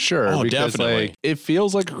movie for sure. Oh, because definitely. It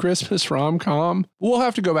feels like a Christmas rom-com. We'll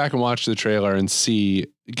have to go back and watch the trailer and see,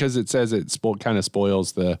 because it says it kind of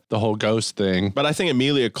spoils the whole ghost thing. But I think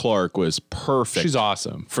Emilia Clarke was perfect. She's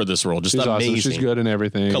awesome for this role. Just She's amazing. Awesome. She's good in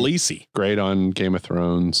everything. Khaleesi. Great on Game of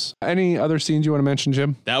Thrones. Any other scenes you want to mention,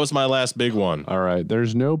 Jim? That was my last big one. All right.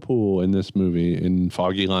 There's no pool in this movie in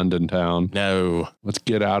foggy London town. No. Let's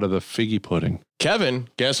get out of the figgy pudding. Kevin,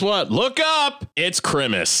 guess what? Look up. It's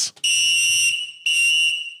Christmas.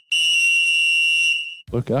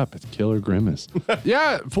 Look up. It's Killer Grimace.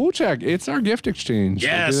 Yeah, Pool Check. It's our gift exchange.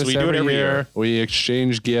 Yes, we do it every year. We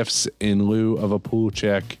exchange gifts in lieu of a pool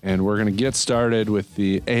check, and we're going to get started with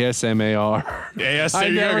the ASMAR. I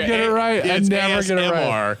never get it right. It's I never get it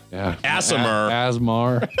right. ASMR. Yeah.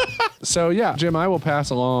 ASMR. So, yeah, Jim, I will pass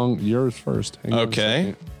along yours first. Hang on a Okay.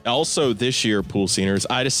 second. Also, this year, Pool Sceners,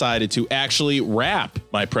 I decided to actually wrap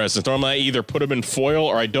my presents. Normally, I either put them in foil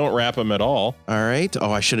or I don't wrap them at all. All right.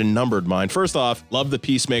 Oh, I should have numbered mine. First off, love the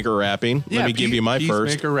Peacemaker wrapping. Let me give you my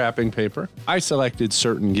first. Peacemaker wrapping paper. I selected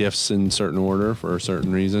certain gifts in certain order for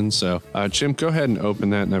certain reasons. So, Jim, go ahead and open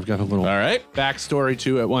that. And I've got a little backstory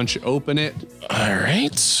to it once you open it. All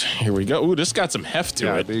right. Here we go. Ooh, this got some heft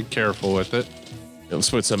to it. Be careful with it. Let's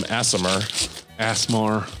put some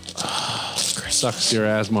ASMR. Sucks your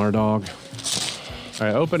Asmar dog. All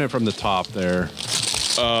right, open it from the top there.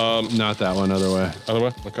 Not that one, other way. Other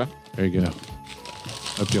way? Okay. There you go.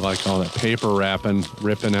 Hope you like all that paper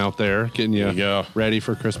ripping out there, getting you ready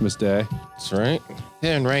for Christmas Day. That's right.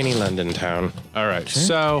 Yeah, in rainy London town. All right,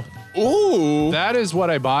 so that is what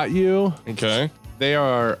I bought you. Okay. They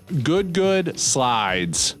are good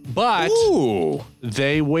slides, but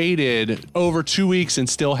they waited over 2 weeks and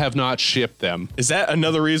still have not shipped them. Is that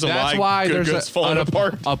another reason why Good Good's falling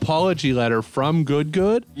apart? Apology letter from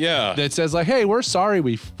Good. Yeah. That says like, hey, we're sorry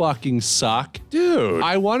we fucking suck. Dude.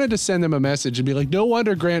 I wanted to send them a message and be like, no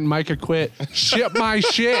wonder Grant and Micah quit. Ship my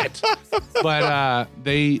shit. But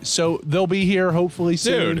they'll be here hopefully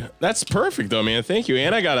soon. Dude, that's perfect though, man. Thank you.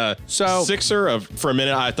 And I got a sixer of, for a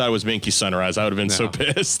minute, I thought it was Minky Sunrise. I would have been so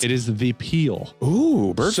pissed. It is the Peel.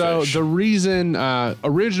 Ooh, birdfish. So the reason,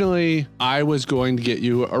 originally I was going to get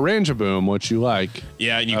you a Ranjaboom, which you like.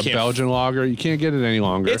 Yeah, and you can't. Belgian lager. You can't get it any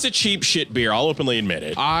longer. It's a cheap shit beer. I'll openly admit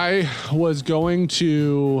it. I was going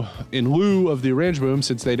to, in lieu of the Ranjaboom,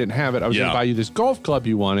 since they didn't have it, I was going to buy you this golf club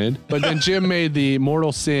you wanted. But then Jim made the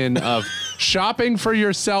mortal sin of shopping for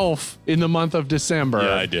yourself in the month of December.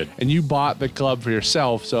 Yeah, I did. And you bought the club for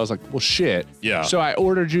yourself. So I was like, well, shit. Yeah. So I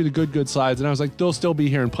ordered you the Good slides, and I was like, they'll still be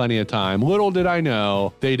here in plenty of time. Little did I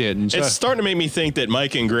know, they didn't. So it's starting to make me think that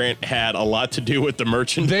Mike and Grant had a lot to do with the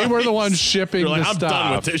merchandise. they were the ones shipping They're like, the I'm stuff.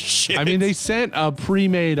 done with this shit. I mean, they sent a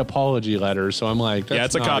pre-made apology letter, so I'm like,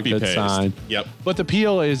 that's it's a not copy good paste. sign. Yep. But the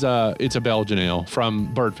Peel is it's a Belgian ale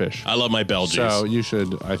from Birdfish. I love my Belgies. So you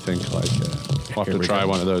should, I think, like, we'll have to try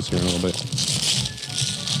one of those here in a little bit.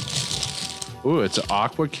 Ooh, it's an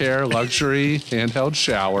AquaCare luxury handheld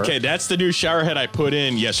shower. Okay, that's the new shower head I put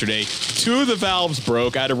in yesterday. 2 of the valves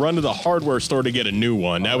broke. I had to run to the hardware store to get a new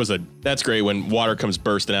one. That's great when water comes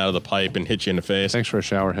bursting out of the pipe and hits you in the face. Thanks for a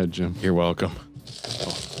shower head, Jim. You're welcome.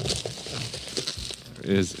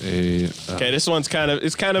 There is a okay, this one's kind of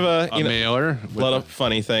a mailer. A lot of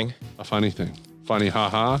funny thing. A funny thing. Funny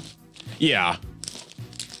haha. Yeah.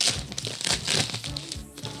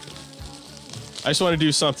 I just want to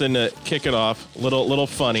do something to kick it off. Little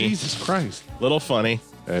funny. Jesus Christ. Little funny.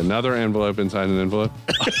 Another envelope inside an envelope.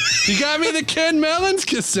 You got me the Ken Mellons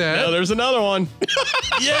cassette. No, there's another one.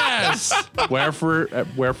 Yes. Where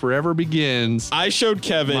forever begins. I showed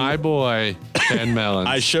Kevin. My boy, Ken Mellons.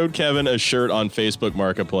 I showed Kevin a shirt on Facebook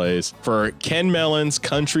Marketplace for Ken Mellons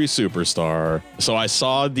Country Superstar. So I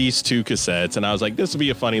saw these 2 cassettes and I was like, this would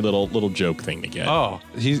be a funny little joke thing to get. Oh,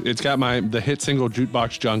 it's got the hit single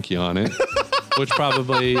Jukebox Junkie on it. Which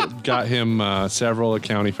probably got him several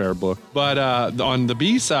county fair books. But on the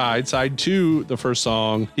B side, side 2, the first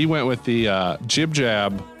song, he went with the Jib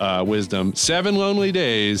Jab wisdom. 7 lonely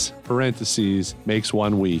days, parentheses, makes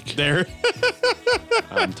 1 week. There.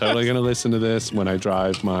 I'm totally going to listen to this when I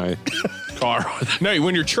drive my car. No,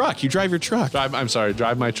 when your truck. You drive your truck. Drive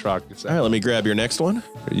my truck. All right, let me grab your next one.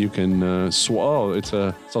 You can swallow. It's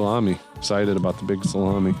a salami. Excited about the big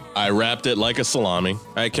salami. I wrapped it like a salami.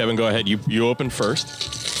 All right, Kevin, go ahead. You open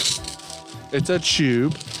first. It's a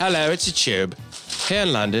tube. Hello, it's a tube. Here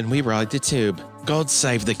in London, we ride the tube. God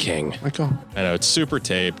save the king. My God. I know, it's super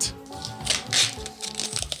taped.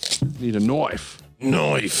 Need a knife.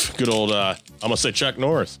 Knife. Good old, I'm gonna say Chuck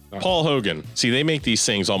Norris. Paul Hogan. See, they make these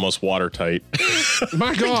things almost watertight.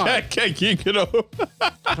 My God. Can't you get over?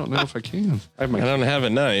 I don't know if I can. I don't have a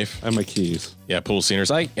knife. I have my keys. Yeah, Pool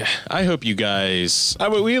Sceners. I hope you guys,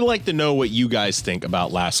 we'd like to know what you guys think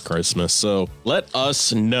about Last Christmas. So let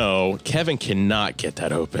us know. Kevin cannot get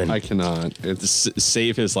that open. I cannot.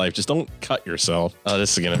 Save his life. Just don't cut yourself. Oh,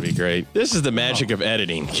 this is going to be great. This is the magic of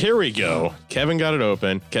editing. Here we go. Kevin got it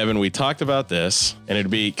open. Kevin, we talked about this and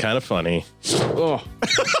it'd be kind of funny. Oh.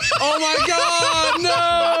 Oh my God,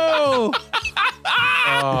 no!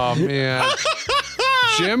 Oh man.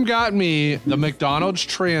 Jim got me the McDonald's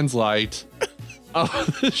Translite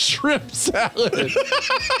of the shrimp salad.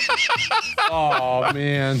 Oh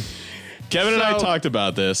man. Kevin and I talked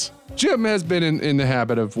about this. Jim has been in the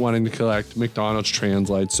habit of wanting to collect McDonald's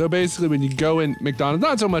Translites. So basically when you go in McDonald's,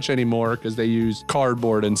 not so much anymore because they use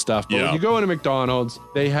cardboard and stuff, but when you go into McDonald's,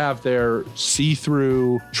 they have their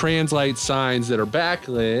see-through Translite signs that are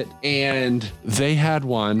backlit, and they had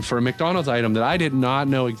one for a McDonald's item that I did not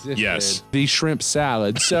know existed. Yes. The shrimp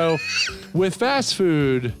salad. So with fast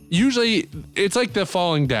food, usually it's like the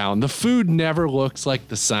falling down. The food never looks like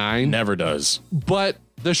the sign. Never does. But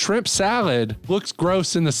the shrimp salad looks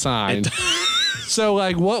gross in the sign. So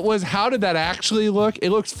like how did that actually look? It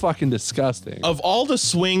looks fucking disgusting. Of all the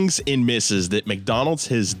swings and misses that McDonald's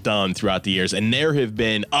has done throughout the years, and there have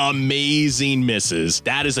been amazing misses,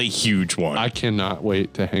 that is a huge one. I cannot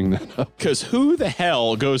wait to hang that up. Because who the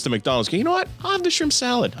hell goes to McDonald's? You know what? I'll have the shrimp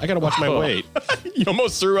salad. I got to watch my weight. You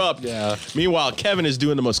almost threw up. Yeah. Meanwhile, Kevin is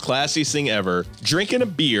doing the most classiest thing ever, drinking a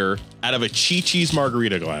beer out of a Chi-Chi's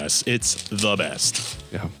margarita glass. It's the best.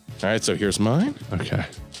 Yeah. All right, so here's mine. Okay.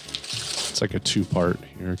 It's like a 2-part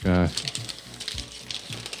here, guy.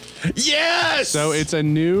 Yes! So it's a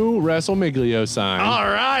new WrestleMiglio sign. All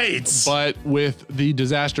right. But with the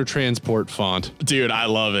Disaster Transport font. Dude, I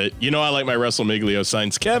love it. You know I like my WrestleMiglio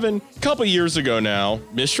signs. Kevin, a couple years ago now,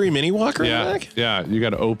 Mystery Mini Walker back? Yeah, you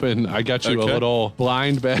got to open. I got you a little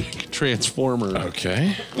blind bag transformer.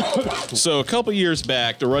 Okay. So a couple years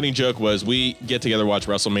back, the running joke was we get together, watch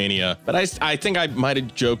WrestleMania. But I think I might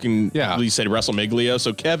have jokingly said WrestleMiglio.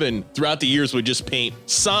 So Kevin, throughout the years, would just paint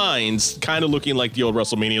signs kind of looking like the old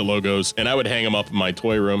WrestleMania logos, and I would hang them up in my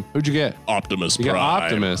toy room. Who'd you get? Optimus You got Prime.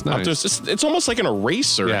 Optimus, nice. Optimus, it's almost like an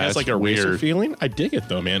eraser. Yeah, it has like a it's eraser weird. feeling. I dig it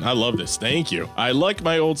though, man. I love this. Thank you. I like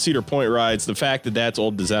my old Cedar Point rides. The fact that that's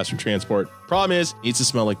old Disaster Transport. Problem is, it needs to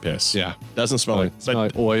smell like piss. Yeah. Doesn't smell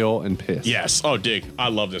like oil and piss. Yes. Oh, dig. I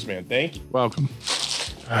love this, man. Thank you. Welcome.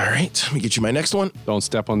 All right. Let me get you my next one. Don't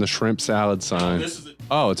step on the shrimp salad sign. This is it.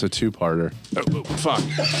 Oh, it's a 2-parter. Oh, fuck.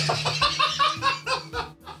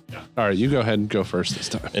 All right, you go ahead and go first this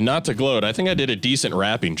time. And not to gloat, I think I did a decent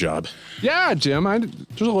wrapping job. Yeah, Jim,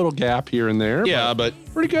 there's a little gap here and there. Yeah, but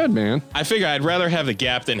pretty good, man. I figure I'd rather have the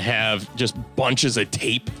gap than have just bunches of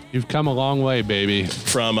tape. You've come a long way, baby.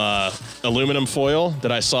 From aluminum foil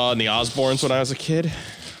that I saw in the Osbournes when I was a kid.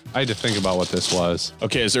 I had to think about what this was.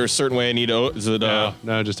 Okay, is there a certain way I need to? Is it?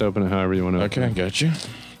 No, just open it however you want to. Okay, got you.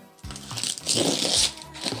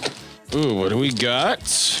 Ooh, what do we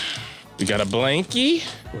got? We got a blankie.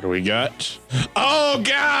 What do we got? Oh,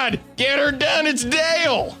 God! Get her done. It's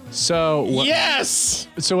Dale. So yes.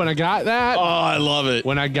 So when I got that, oh, I love it.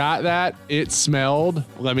 When I got that, it smelled.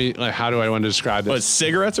 How do I want to describe this? What,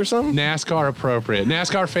 cigarettes or something? NASCAR appropriate,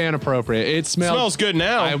 NASCAR fan appropriate. It smells good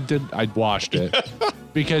now. I washed it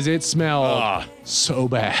because it smelled so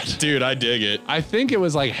bad. Dude, I dig it. I think it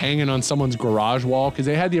was like hanging on someone's garage wall because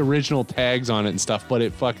they had the original tags on it and stuff, but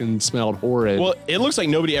it fucking smelled horrid. Well, it looks like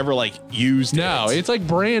nobody ever used it. No, it's like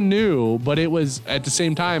brand new, but it was at the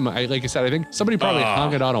same time. Like I said, I think somebody probably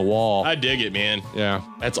hung it on a wall. I dig it, man. Yeah,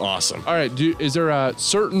 that's awesome. All right, is there a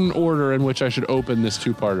certain order in which I should open this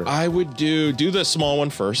two-parter? I would do the small one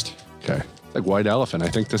first. Okay, like White Elephant. I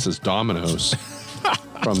think this is Domino's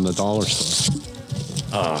from the dollar store.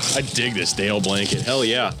 I dig this Dale blanket. Hell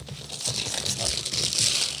yeah.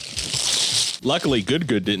 Luckily, Good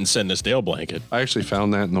didn't send this Dale blanket. I actually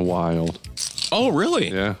found that in the wild. Oh, really?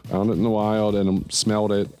 Yeah, found it in the wild and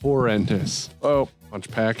smelled it. Horrendous. Oh, bunch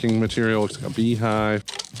of packing material. Looks like a beehive.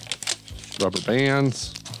 Rubber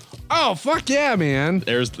bands. Oh, fuck yeah, man.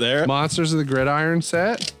 There's Monsters of the Gridiron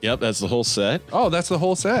set. Yep, that's the whole set. Oh, that's the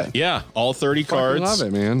whole set. Yeah, all 30 cards. I love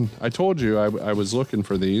it, man. I told you I was looking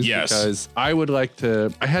for these because I would like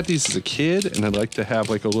to. I had these as a kid, and I'd like to have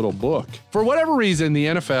like a little book. For whatever reason, the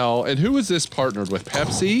NFL, and who was this partnered with?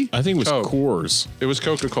 Pepsi? I think it was Coors. It was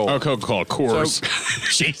Coca-Cola. Oh, Coca-Cola. Coors.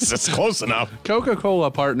 Jesus, close enough. Coca-Cola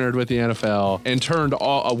partnered with the NFL and turned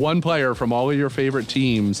one player from all of your favorite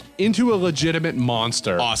teams into a legitimate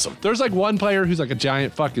monster. Awesome. There's like one player who's like a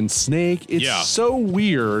giant fucking snake. It's so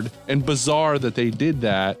weird and bizarre that they did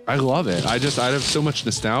that. I love it. I have so much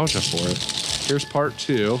nostalgia for it. Here's part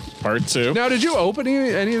 2. Part 2. Now, did you open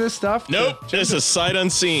any of this stuff? Nope. Just a sight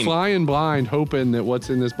unseen. Flying blind, hoping that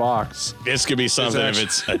what's in this box. This could be something. If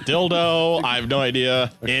it's a dildo, I have no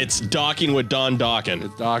idea. It's docking with Don Dokken.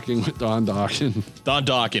 It's docking with Don Dokken. Don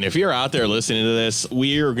Dokken. If you're out there listening to this,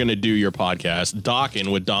 we are going to do your podcast,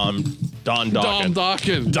 Docking with Don Dokken. Dom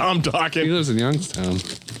Dokken. Dom Dokken. He lives in Youngstown.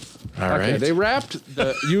 All right. They wrapped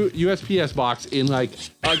the USPS box in like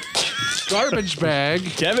a garbage bag.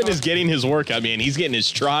 Kevin is getting his workout, man. He's getting his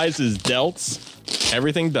tries, his delts,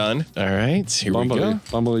 everything done. All right, here we go.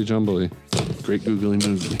 Bumbly jumbly. Great googly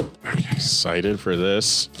moogly. Okay, excited for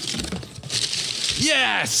this.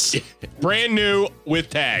 Yes! Brand new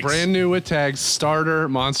with tags. Brand new with tags. Starter,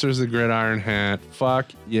 Monsters of the Gridiron hat.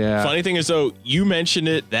 Fuck yeah. Funny thing is, though, you mentioned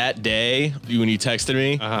it that day when you texted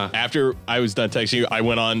me. After I was done texting you, I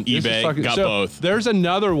went on eBay, got both. There's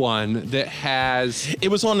another one that has... It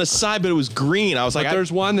was on the side, but it was green. I was like...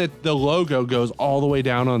 There's one that the logo goes all the way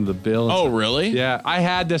down on the bill. Oh, really? Yeah. I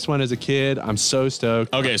had this one as a kid. I'm so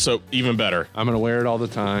stoked. Okay, so even better. I'm going to wear it all the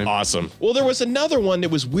time. Awesome. Well, there was another one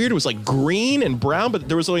that was weird. It was like green and brown, but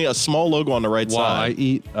there was only a small logo on the right While side. I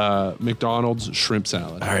eat McDonald's shrimp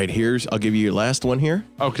salad. All right, I'll give you your last one here.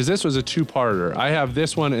 Oh, because this was a two-parter. I have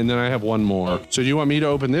this one and then I have one more. So do you want me to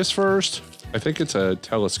open this first? I think it's a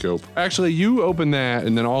telescope. Actually, you open that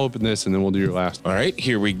and then I'll open this and then we'll do your last one. All right,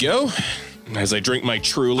 here we go. As I drink my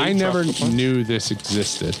Truly. I never knew this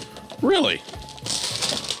existed. Really?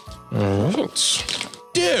 All right.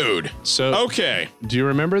 Dude. So, okay. Do you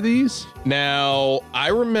remember these? Now, I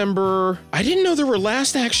remember, I didn't know there were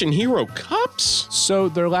Last Action Hero cups. So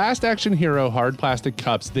they're Last Action Hero hard plastic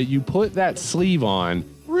cups that you put that sleeve on.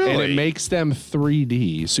 Really? And it makes them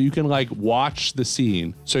 3D. So you can like watch the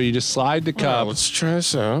scene. So you just slide the cup. Let's try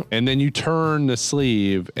this out. And then you turn the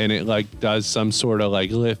sleeve and it like does some sort of like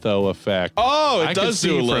litho effect. Oh, it I does can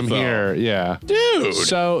do see a from litho. here. Yeah. Dude.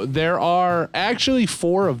 So there are actually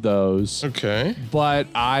 4 of those. Okay. But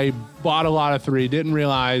I bought a lot of 3, didn't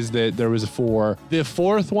realize that there was a 4. The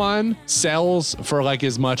 4th one sells for like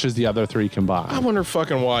as much as the other 3 combined. I wonder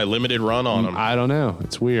fucking why. Limited run on them. I don't know.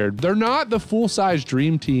 It's weird. They're not the full-size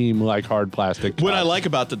Dream Team like hard plastic cups. What I like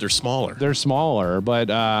about that, they're smaller. They're smaller,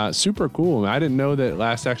 but super cool. I didn't know that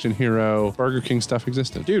Last Action Hero Burger King stuff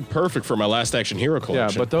existed. Dude, perfect for my Last Action Hero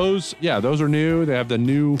collection. Yeah, but those are new. They have the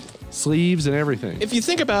new sleeves and everything. If you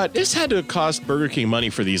think about it, this had to cost Burger King money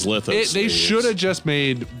for these lithos. They sleeves. should have just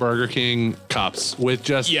made Burger King cups with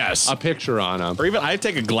just a picture on them. Or even, I'd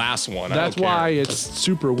take a glass one. That's why it's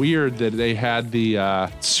super weird that they had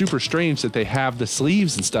the, super strange that they have the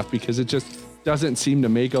sleeves and stuff because it just doesn't seem to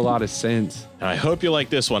make a lot of sense. I hope you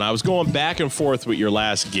like this one. I was going back and forth with your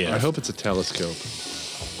last gift. I hope it's a telescope.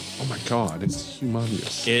 Oh my God, it's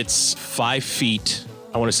humongous. It's 5 feet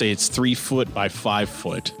I want to say it's 3 foot by 5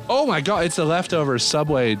 foot. Oh my God, it's the Leftovers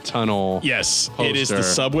subway tunnel. Yes, poster. it is the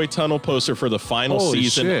subway tunnel poster for the final Holy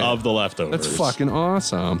season shit. of The Leftovers. That's fucking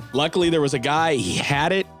awesome. Luckily, there was a guy, he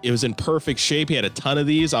had it. It was in perfect shape. He had a ton of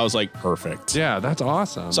these. I was like, perfect. Yeah, that's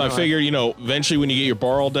awesome. So I figured, eventually when you get your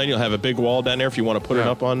bar all done, you'll have a big wall down there if you want to put it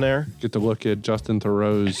up on there. Get to look at Justin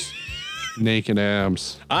Theroux's naked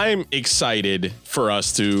abs. I'm excited for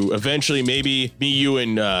us to eventually, maybe me, you,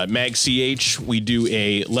 and Mag CH, we do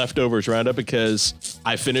a Leftovers roundup because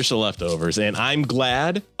I finished The Leftovers and I'm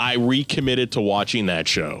glad I recommitted to watching that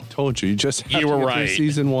show. Told you, you just have You to were get through right.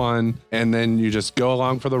 season 1 and then you just go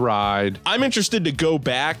along for the ride. I'm interested to go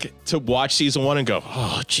back to watch season 1 and go,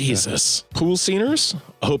 oh, Jesus. Pool sceners,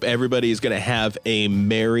 I hope everybody is going to have a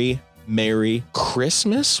Merry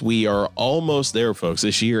Christmas. We are almost there, folks.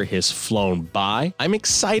 This year has flown by. I'm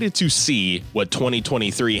excited to see what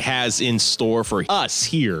 2023 has in store for us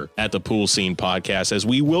here at the Pool Scene Podcast as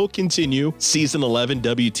we will continue season 11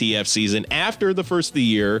 WTF season after the first of the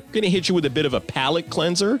year. Going to hit you with a bit of a palate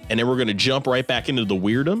cleanser, and then we're going to jump right back into the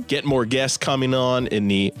weirdom, get more guests coming on in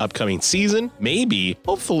the upcoming season.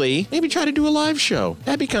 Hopefully, try to do a live show.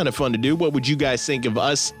 That'd be kind of fun to do. What would you guys think of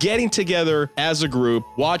us getting together as a group,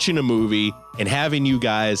 watching a movie, and having you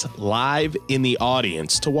guys live in the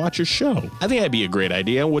audience to watch a show? I think that'd be a great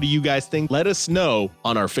idea. What do you guys think? Let us know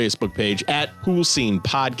on our Facebook page at Pool Scene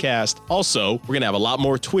Podcast. Also, we're going to have a lot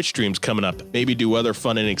more Twitch streams coming up. Maybe do other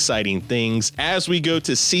fun and exciting things as we go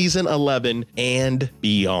to season 11 and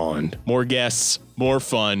beyond. More guests, more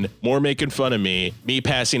fun, more making fun of me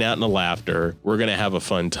passing out in the laughter. We're going to have a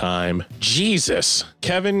fun time. Jesus.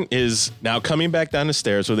 Kevin is now coming back down the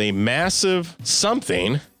stairs with a massive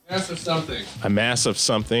something. Massive something. A massive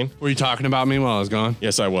something. Were you talking about me while I was gone?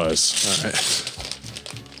 Yes, I was.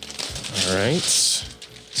 All right.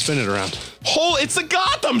 Spin it around. It's a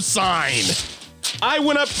Gotham sign. I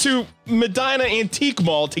went up to Medina Antique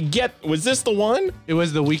Mall to get, was this the one? It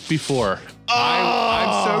was the week before.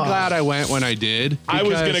 I'm so glad I went when I did. I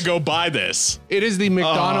was going to go buy this. It is the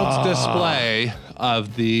McDonald's display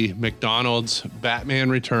of the McDonald's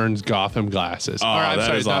Batman Returns Gotham glasses. I'm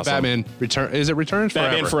sorry, it's not Batman Return. Is it Returns Forever?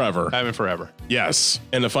 Batman Forever. Batman Forever. Yes.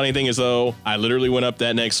 And the funny thing is, though, I literally went up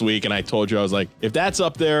that next week and I told you, I was like, if that's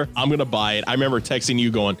up there, I'm going to buy it. I remember texting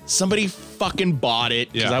you going, somebody fucking bought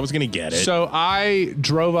it because I was going to get it. So I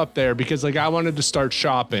drove up there because I wanted to start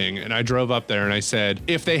shopping, and I drove up there and I said,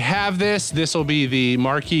 if they have this will be the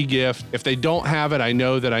marquee gift. If they don't have it, I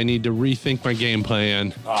know that I need to rethink my game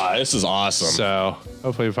plan. This is awesome. So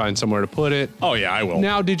hopefully we find somewhere to put it. Oh yeah, I will.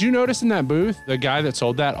 Now, did you notice in that booth, the guy that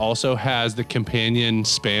sold that also has the companion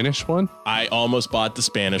Spanish one? I almost bought the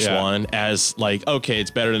Spanish one as okay, it's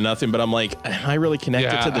better than nothing, but I'm like, am I really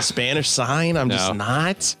connected to the Spanish sign? I'm just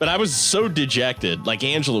not. But I was so dejected.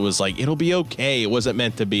 Angela was like, it'll be okay. It wasn't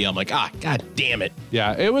meant to be. I'm like, God damn it.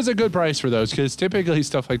 Yeah, it was a good price for those because typically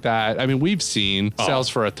stuff like that, I mean, we've seen sells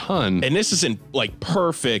for a ton. And this isn't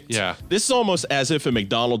perfect. Yeah. This is almost as if a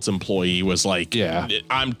McDonald's employee was like,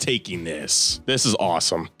 I'm taking this. This is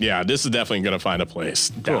awesome. Yeah, this is definitely going to find a place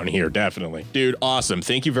down here. Definitely. Dude, awesome.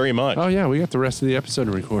 Thank you very much. Oh, yeah, we got the rest of the episode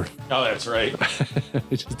to record. Oh, that's right.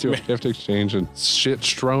 We just do a gift exchange and shit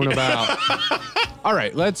strewn about. All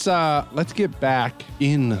right, let's get back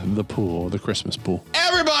in the pool, the Christmas pool.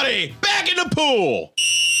 Everybody, back in the pool.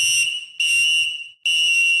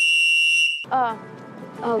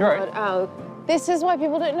 Oh You're God, ow. This is why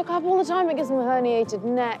people don't look up all the time. It gives them a herniated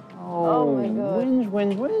neck. Oh my God.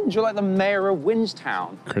 Whinge. You're like the mayor of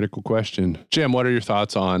Wingetown. Critical question. Jim, what are your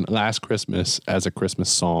thoughts on Last Christmas as a Christmas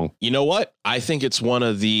song? You know what? I think it's one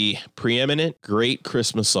of the preeminent great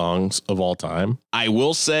Christmas songs of all time. I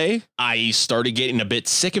will say I started getting a bit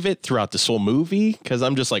sick of it throughout this whole movie because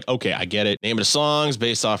I'm just like, okay, I get it. Name of the songs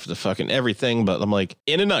based off of the fucking everything. But I'm like,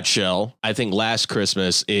 in a nutshell, I think Last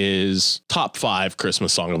Christmas is top 5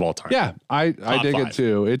 Christmas song of all time. Yeah, I dig it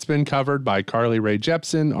too. It's been covered by Carly Rae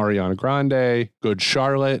Jepsen, Ariana Grande, Good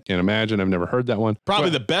Charlotte. Can't imagine. I've never heard that one. Probably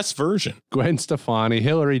the best version. Gwen Stefani,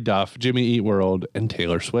 Hilary Duff, Jimmy Eat World, and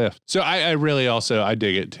Taylor Swift. So I really also, I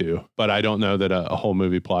dig it too. But I don't know that a whole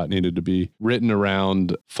movie plot needed to be written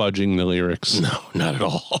around fudging the lyrics. No, not at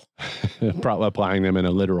all. Probably applying them in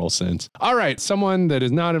a literal sense. All right. Someone that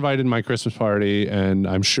is not invited to my Christmas party and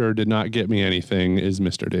I'm sure did not get me anything is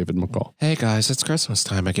Mr. David McCall. Hey guys, it's Christmas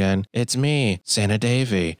time again. It's me, Santa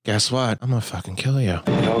Davy. Guess what? I'm gonna fucking kill you.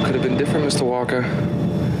 It all could have been different, Mr. Walker.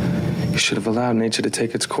 You should have allowed nature to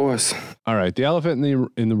take its course. All right, the elephant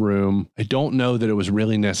in the room. I don't know that it was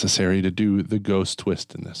really necessary to do the ghost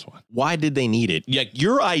twist in this one. Why did they need it? Yeah,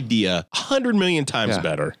 your idea 100 million times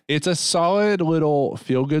better. It's a solid little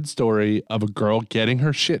feel-good story of a girl getting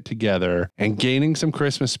her shit together and gaining some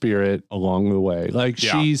Christmas spirit along the way. Like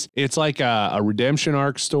it's like a redemption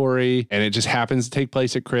arc story, and it just happens to take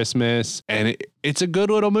place at Christmas, and it's a good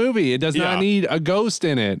little movie. It does not need a ghost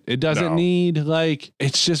in it. It doesn't need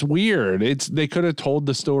it's just weird. They could have told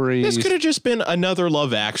the story. This could have just been another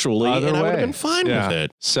Love Actually, and I would have been fine with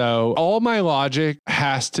it. So all my logic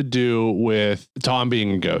has to do with Tom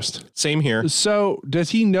being a ghost. Same here. So does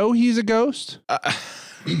he know he's a ghost?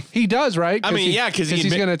 He does, right? I mean, because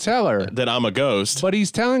he's going to tell her that I'm a ghost. But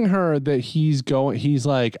he's telling her that he's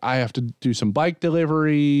like, I have to do some bike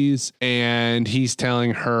deliveries. And he's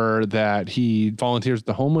telling her that he volunteers at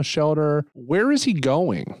the homeless shelter. Where is he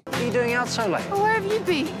going? What are you doing out so late? Oh, where have you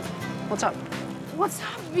been? What's up? What's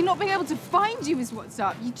up? Me not being able to find you is what's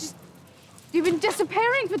up. You've been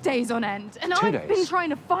disappearing for days on end. And I've been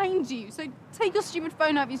trying to find you. So take your stupid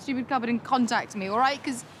phone out of your stupid cupboard and contact me, all right?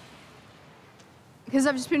 Because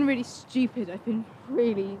I've just been really stupid. I've been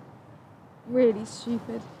really, really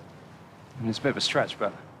stupid. I mean, it's a bit of a stretch,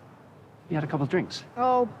 but you had a couple of drinks.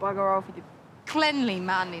 Oh, bugger off with your cleanly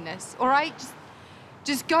manliness, all right?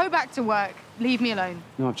 Just go back to work. Leave me alone.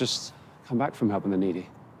 No, I've just come back from helping the needy.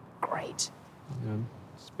 Great.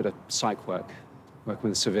 It's a bit of psych work, working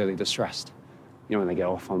with the severely distressed. You know, when they get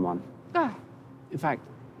off on one. Oh. In fact,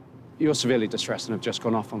 you're severely distressed and have just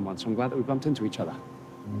gone off on one, so I'm glad that we bumped into each other.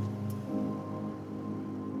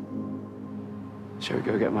 Shall we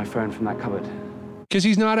go get my phone from that cupboard? Because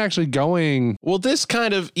he's not actually going. Well, this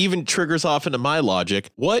kind of even triggers off into my logic.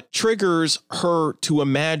 What triggers her to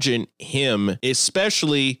imagine him,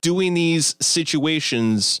 especially doing these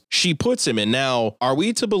situations she puts him in? Now, are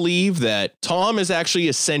we to believe that Tom is actually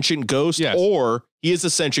a sentient ghost, or he is a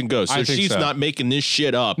sentient ghost? So she's not making this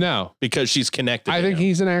shit up. No. Because she's connected. I think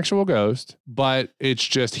he's an actual ghost, but it's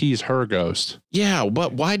just he's her ghost. Yeah,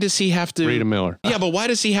 but why does he have to? Rita Miller. Yeah, but why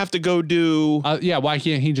does he have to go do? Why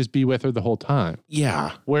can't he just be with her the whole time?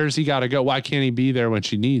 Yeah. Where's he got to go? Why can't he be there when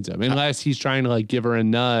she needs him? Unless he's trying to like give her a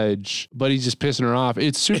nudge, but he's just pissing her off.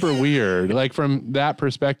 It's super weird. Like from that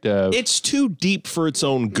perspective. It's too deep for its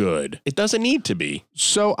own good. It doesn't need to be.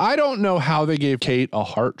 So I don't know how they gave Kate a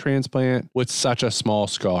heart transplant with such a small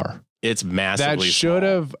scar. It's massively that should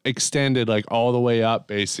have extended like all the way up,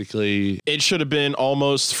 basically. It should have been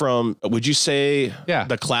almost from, would you say,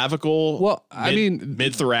 the clavicle? Well, I mean,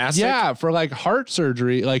 mid-thoracic? Yeah, for like heart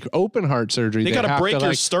surgery, like open heart surgery. They got to break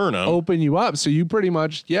your sternum. Open you up. So you pretty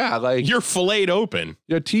much, like. You're filleted open.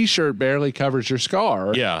 Your t-shirt barely covers your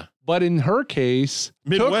scar. Yeah. But in her case,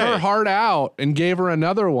 Midway. Took her heart out and gave her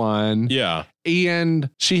another one. Yeah. And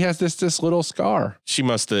she has this little scar. She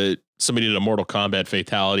must have, somebody did a Mortal Kombat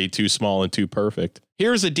fatality, too small and too perfect.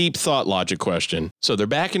 Here's a deep thought logic question. So they're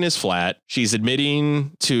back in his flat. She's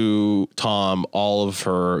admitting to Tom all of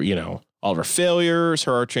her, all of her failures,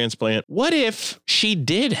 her heart transplant. What if she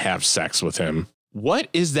did have sex with him? What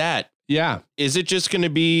is that? Yeah. Is it just going to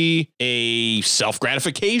be a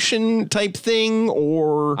self-gratification type thing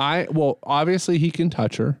or? Well, obviously he can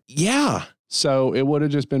touch her. Yeah. So it would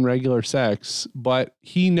have just been regular sex, but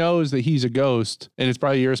he knows that he's a ghost and it's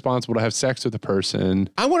probably irresponsible to have sex with a person.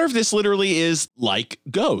 I wonder if this literally is like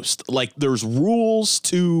Ghost. Like there's rules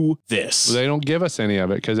to this. Well, they don't give us any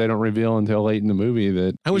of it because they don't reveal until late in the movie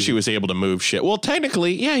that. I wish he was able to move shit. Well,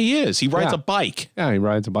 technically, yeah, he is. He rides a bike. Yeah, he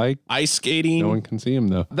rides a bike. Ice skating. No one can see him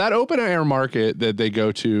though. That open air market that they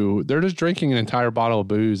go to, they're just drinking an entire bottle of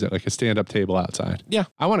booze at like a stand-up table outside. Yeah.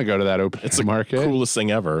 I want to go to that open air market. It's the coolest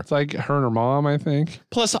thing ever. It's like her and her mom, I think.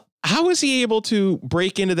 Plus, how is he able to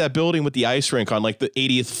break into that building with the ice rink on like the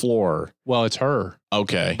 80th floor? Well, it's her.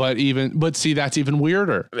 Okay. But see, that's even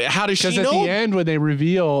weirder. How does she know? Because at the end, when they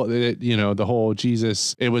reveal that, the whole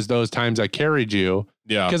Jesus, it was those times I carried you.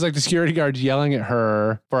 Yeah. Because like the security guard's yelling at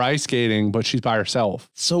her for ice skating, but she's by herself.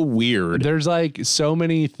 So weird. There's like so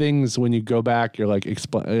many things when you go back, you're like,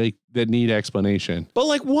 that need explanation. But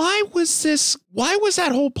like, why was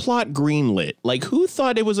that whole plot greenlit? Like, who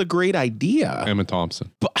thought it was a great idea? Emma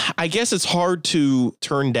Thompson. But I guess it's hard to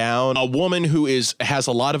turn down a woman who has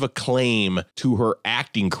a lot of acclaim to her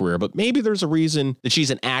acting career, but maybe there's a reason that she's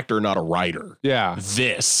an actor, not a writer. Yeah.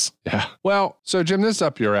 Yeah. Well, so Jim, this is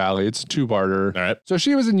up your alley. It's a two-parter. All right. So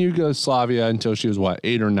she was in Yugoslavia until she was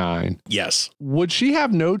 8 or 9? Yes. Would she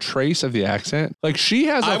have no trace of the accent? Like she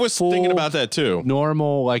has I was thinking about that too.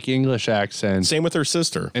 Normal like English accent. Same with her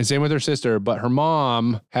sister. And same with her sister, but her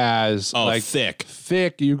mom has thick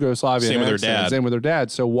Yugoslavian Same with her accent. dad. Same with her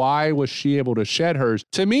dad. So why was she able to shed hers?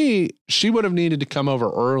 To me, she would have needed to come over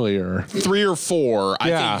earlier. 3 or 4, I think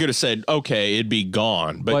Yeah. you could have said, okay, it'd be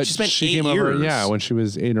gone. But she spent 8 came years. over, when she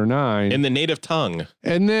was 8 or 9. In the native tongue.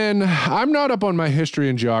 And then I'm not up on my history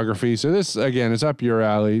and geography, so this, again, is up your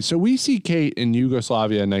alley. So we see Kate in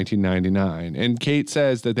Yugoslavia in 1999, and Kate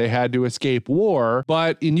says that they had to escape war,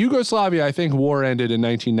 but in Yugoslavia, I think war ended in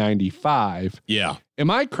 1995. Yeah. Am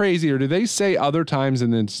I crazy, or do they say other times in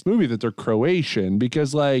this movie that they're Croatian?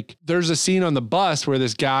 Because, like, there's a scene on the bus where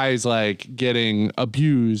this guy's, like, getting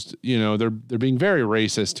abused. You know, they're being very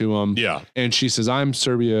racist to him. Yeah. And she says, I'm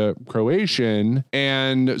Serbia Croatian.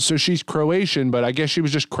 And so she's Croatian, but I guess she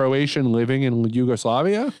was just Croatian living in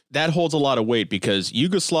Yugoslavia? That holds a lot of weight because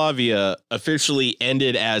Yugoslavia officially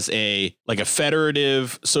ended as a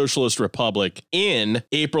federative socialist republic in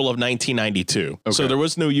April of 1992. So there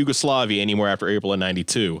was no Yugoslavia anymore after April of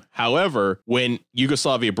 92. However, when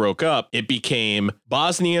Yugoslavia broke up, it became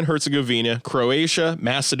Bosnia and Herzegovina, Croatia,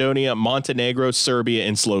 Macedonia, Montenegro, Serbia,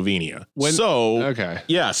 and Slovenia. So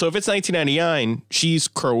if it's 1999, she's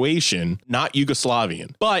Croatian, not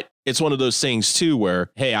Yugoslavian. But it's one of those things too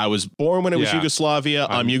where, hey, I was born when it was Yugoslavia,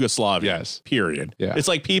 I'm Yugoslavian. Yes. Period. Yeah. It's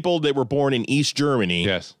like people that were born in East Germany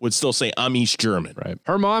would still say, I'm East German. Right.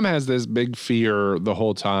 Her mom has this big fear the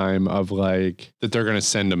whole time of like that they're going to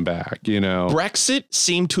send him back, you know. Brexit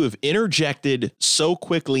seemed to have interjected so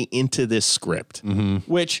quickly into this script,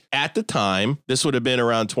 which at the time, this would have been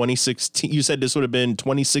around 2016. You said this would have been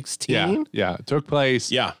 2016? Yeah. It took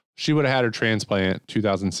place. Yeah. She would have had her transplant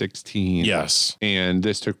 2016. Yes. And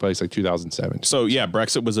this took place like 2007. So yeah,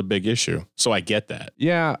 Brexit was a big issue. So I get that.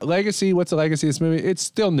 Yeah. Legacy. What's the legacy of this movie? It's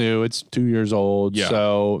still new. It's 2 years old. Yeah.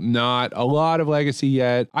 So not a lot of legacy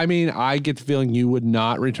yet. I mean, I get the feeling you would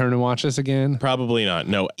not return and watch this again. Probably not.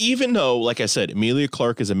 No. Even though, like I said, Emilia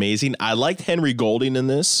Clarke is amazing. I liked Henry Golding in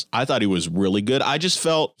this. I thought he was really good. I just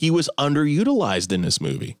felt he was underutilized in this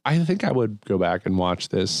movie. I think I would go back and watch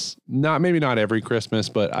this. Maybe not every Christmas,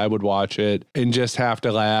 but I would watch it and just have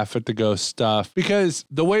to laugh at the ghost stuff, because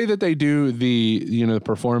the way that they do the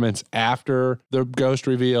performance after the ghost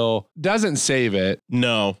reveal doesn't save it.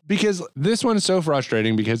 No, because this one is so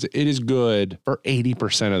frustrating because it is good for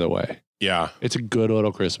 80% of the way. Yeah. It's a good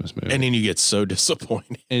little Christmas movie. And then you get so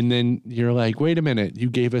disappointed. And then you're like, wait a minute,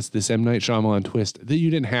 you gave us this M. Night Shyamalan twist that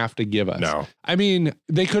you didn't have to give us. No. I mean,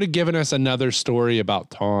 they could have given us another story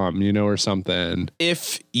about Tom, or something.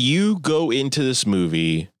 If you go into this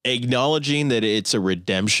movie acknowledging that it's a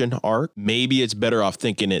redemption arc, maybe it's better off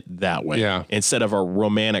thinking it that way. Yeah. Instead of a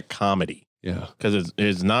romantic comedy. Yeah. Because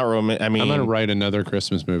it's not romantic. I mean, I'm going to write another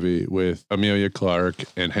Christmas movie with Emilia Clarke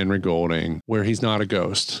and Henry Golding where he's not a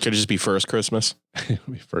ghost. Could it just be First Christmas?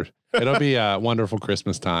 It'll be a Wonderful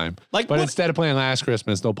Christmas Time. Instead of playing Last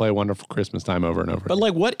Christmas, they'll play Wonderful Christmas Time over and over. But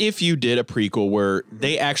like, what if you did a prequel where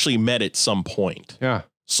they actually met at some point? Yeah.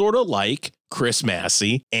 Sort of like Chris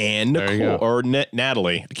Massey and Nicole, or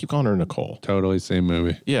Natalie. I keep calling her Nicole. Totally same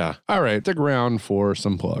movie. Yeah. All right, stick around for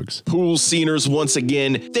some plugs. Pool Sceners, once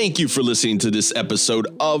again, thank you for listening to this episode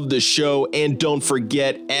of the show. And don't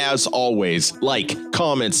forget, as always, like,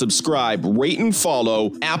 comment, subscribe, rate, and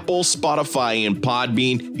follow Apple, Spotify, and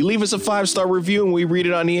Podbean. You leave us a 5-star review and we read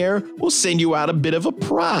it on the air, we'll send you out a bit of a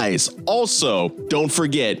prize. Also, don't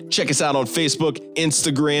forget, check us out on Facebook,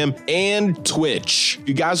 Instagram, and Twitch. If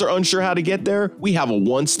you guys are unsure how to get there, we have a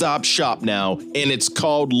one-stop shop now, and it's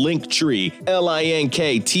called Linktree, linktr.ee/Pool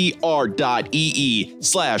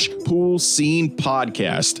Scene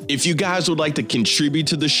Podcast. If you guys would like to contribute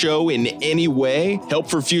to the show in any way, help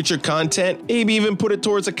for future content, maybe even put it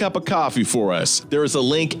towards a cup of coffee for us, there is a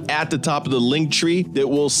link at the top of the Linktree that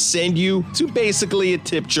will send you to basically a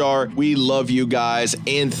tip jar. We love you guys,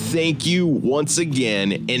 and thank you once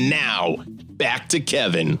again. And now, back to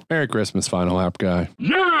Kevin. Merry Christmas, Final Lap guy.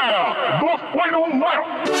 Yeah! The final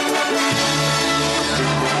lap!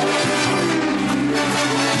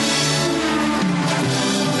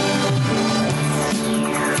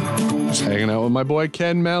 Just hanging out with my boy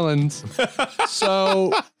Ken Mellons.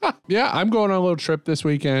 So, yeah, I'm going on a little trip this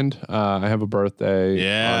weekend. I have a birthday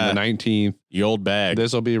on the 19th. The old bag.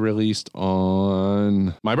 This will be released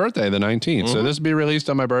on my birthday, the 19th. So this will be released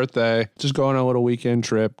on my birthday. Just going on a little weekend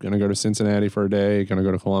trip. Going to go to Cincinnati for a day. Going to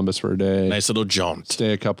go to Columbus for a day. Nice little jaunt.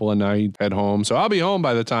 Stay a couple of nights, head home. So I'll be home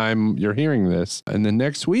by the time you're hearing this. And then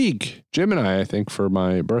next week, Jim and I think for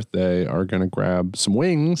my birthday, are going to grab some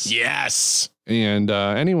wings. Yes. And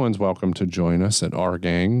anyone's welcome to join us at Our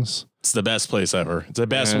Gangs. It's the best place ever. It's the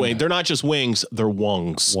best wing. They're not just wings, they're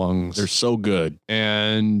wongs. Wongs. They're so good.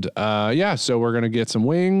 And so we're going to get some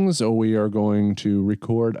wings. We are going to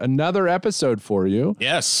record another episode for you.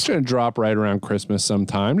 Yes. It's going to drop right around Christmas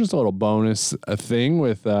sometime. Just a little bonus thing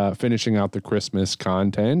with finishing out the Christmas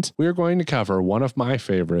content. We are going to cover one of my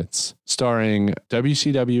favorites, starring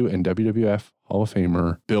WCW and WWF Hall of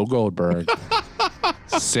Famer Bill Goldberg.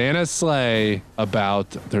 Santa's Sleigh, about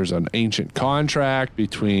there's an ancient contract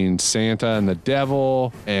between Santa and the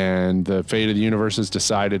devil, and the fate of the universe is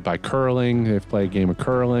decided by curling. They have to play a game of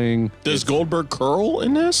curling. Does Goldberg curl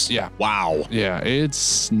in this? Yeah. Wow. Yeah,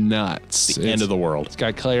 it's nuts. The end of the world. It's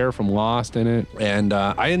got Claire from Lost in it. And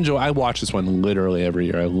I watch this one literally every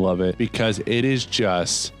year. I love it because it is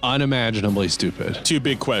just unimaginably stupid. Two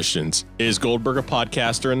big questions. Is Goldberg a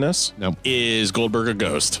podcaster in this? No. Is Goldberg a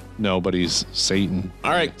ghost? No, but he's Satan.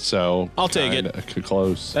 All right. So I'll take it.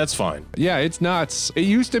 Close. That's fine. Yeah, it's nuts. It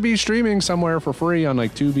used to be streaming somewhere for free on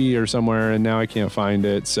like Tubi or somewhere, and now I can't find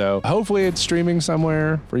it. So hopefully it's streaming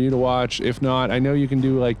somewhere for you to watch. If not, I know you can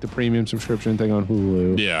do like the premium subscription thing on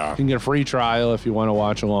Hulu. Yeah. You can get a free trial if you want to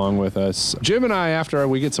watch along with us. Jim and I, after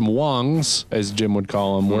we get some wongs, as Jim would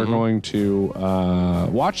call them, we're going to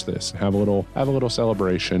watch this, have a little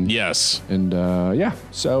celebration. Yes. And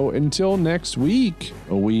so until next week,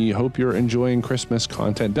 we hope you're enjoying Christmas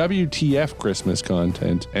content, WTF Christmas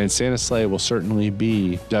content, and Santa's Sleigh will certainly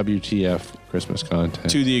be WTF Christmas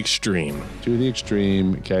content. To the extreme. To the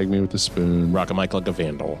extreme. Gag me with the spoon. Rock a mic like a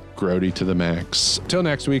vandal. Grody to the max. Till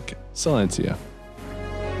next week, Silencia.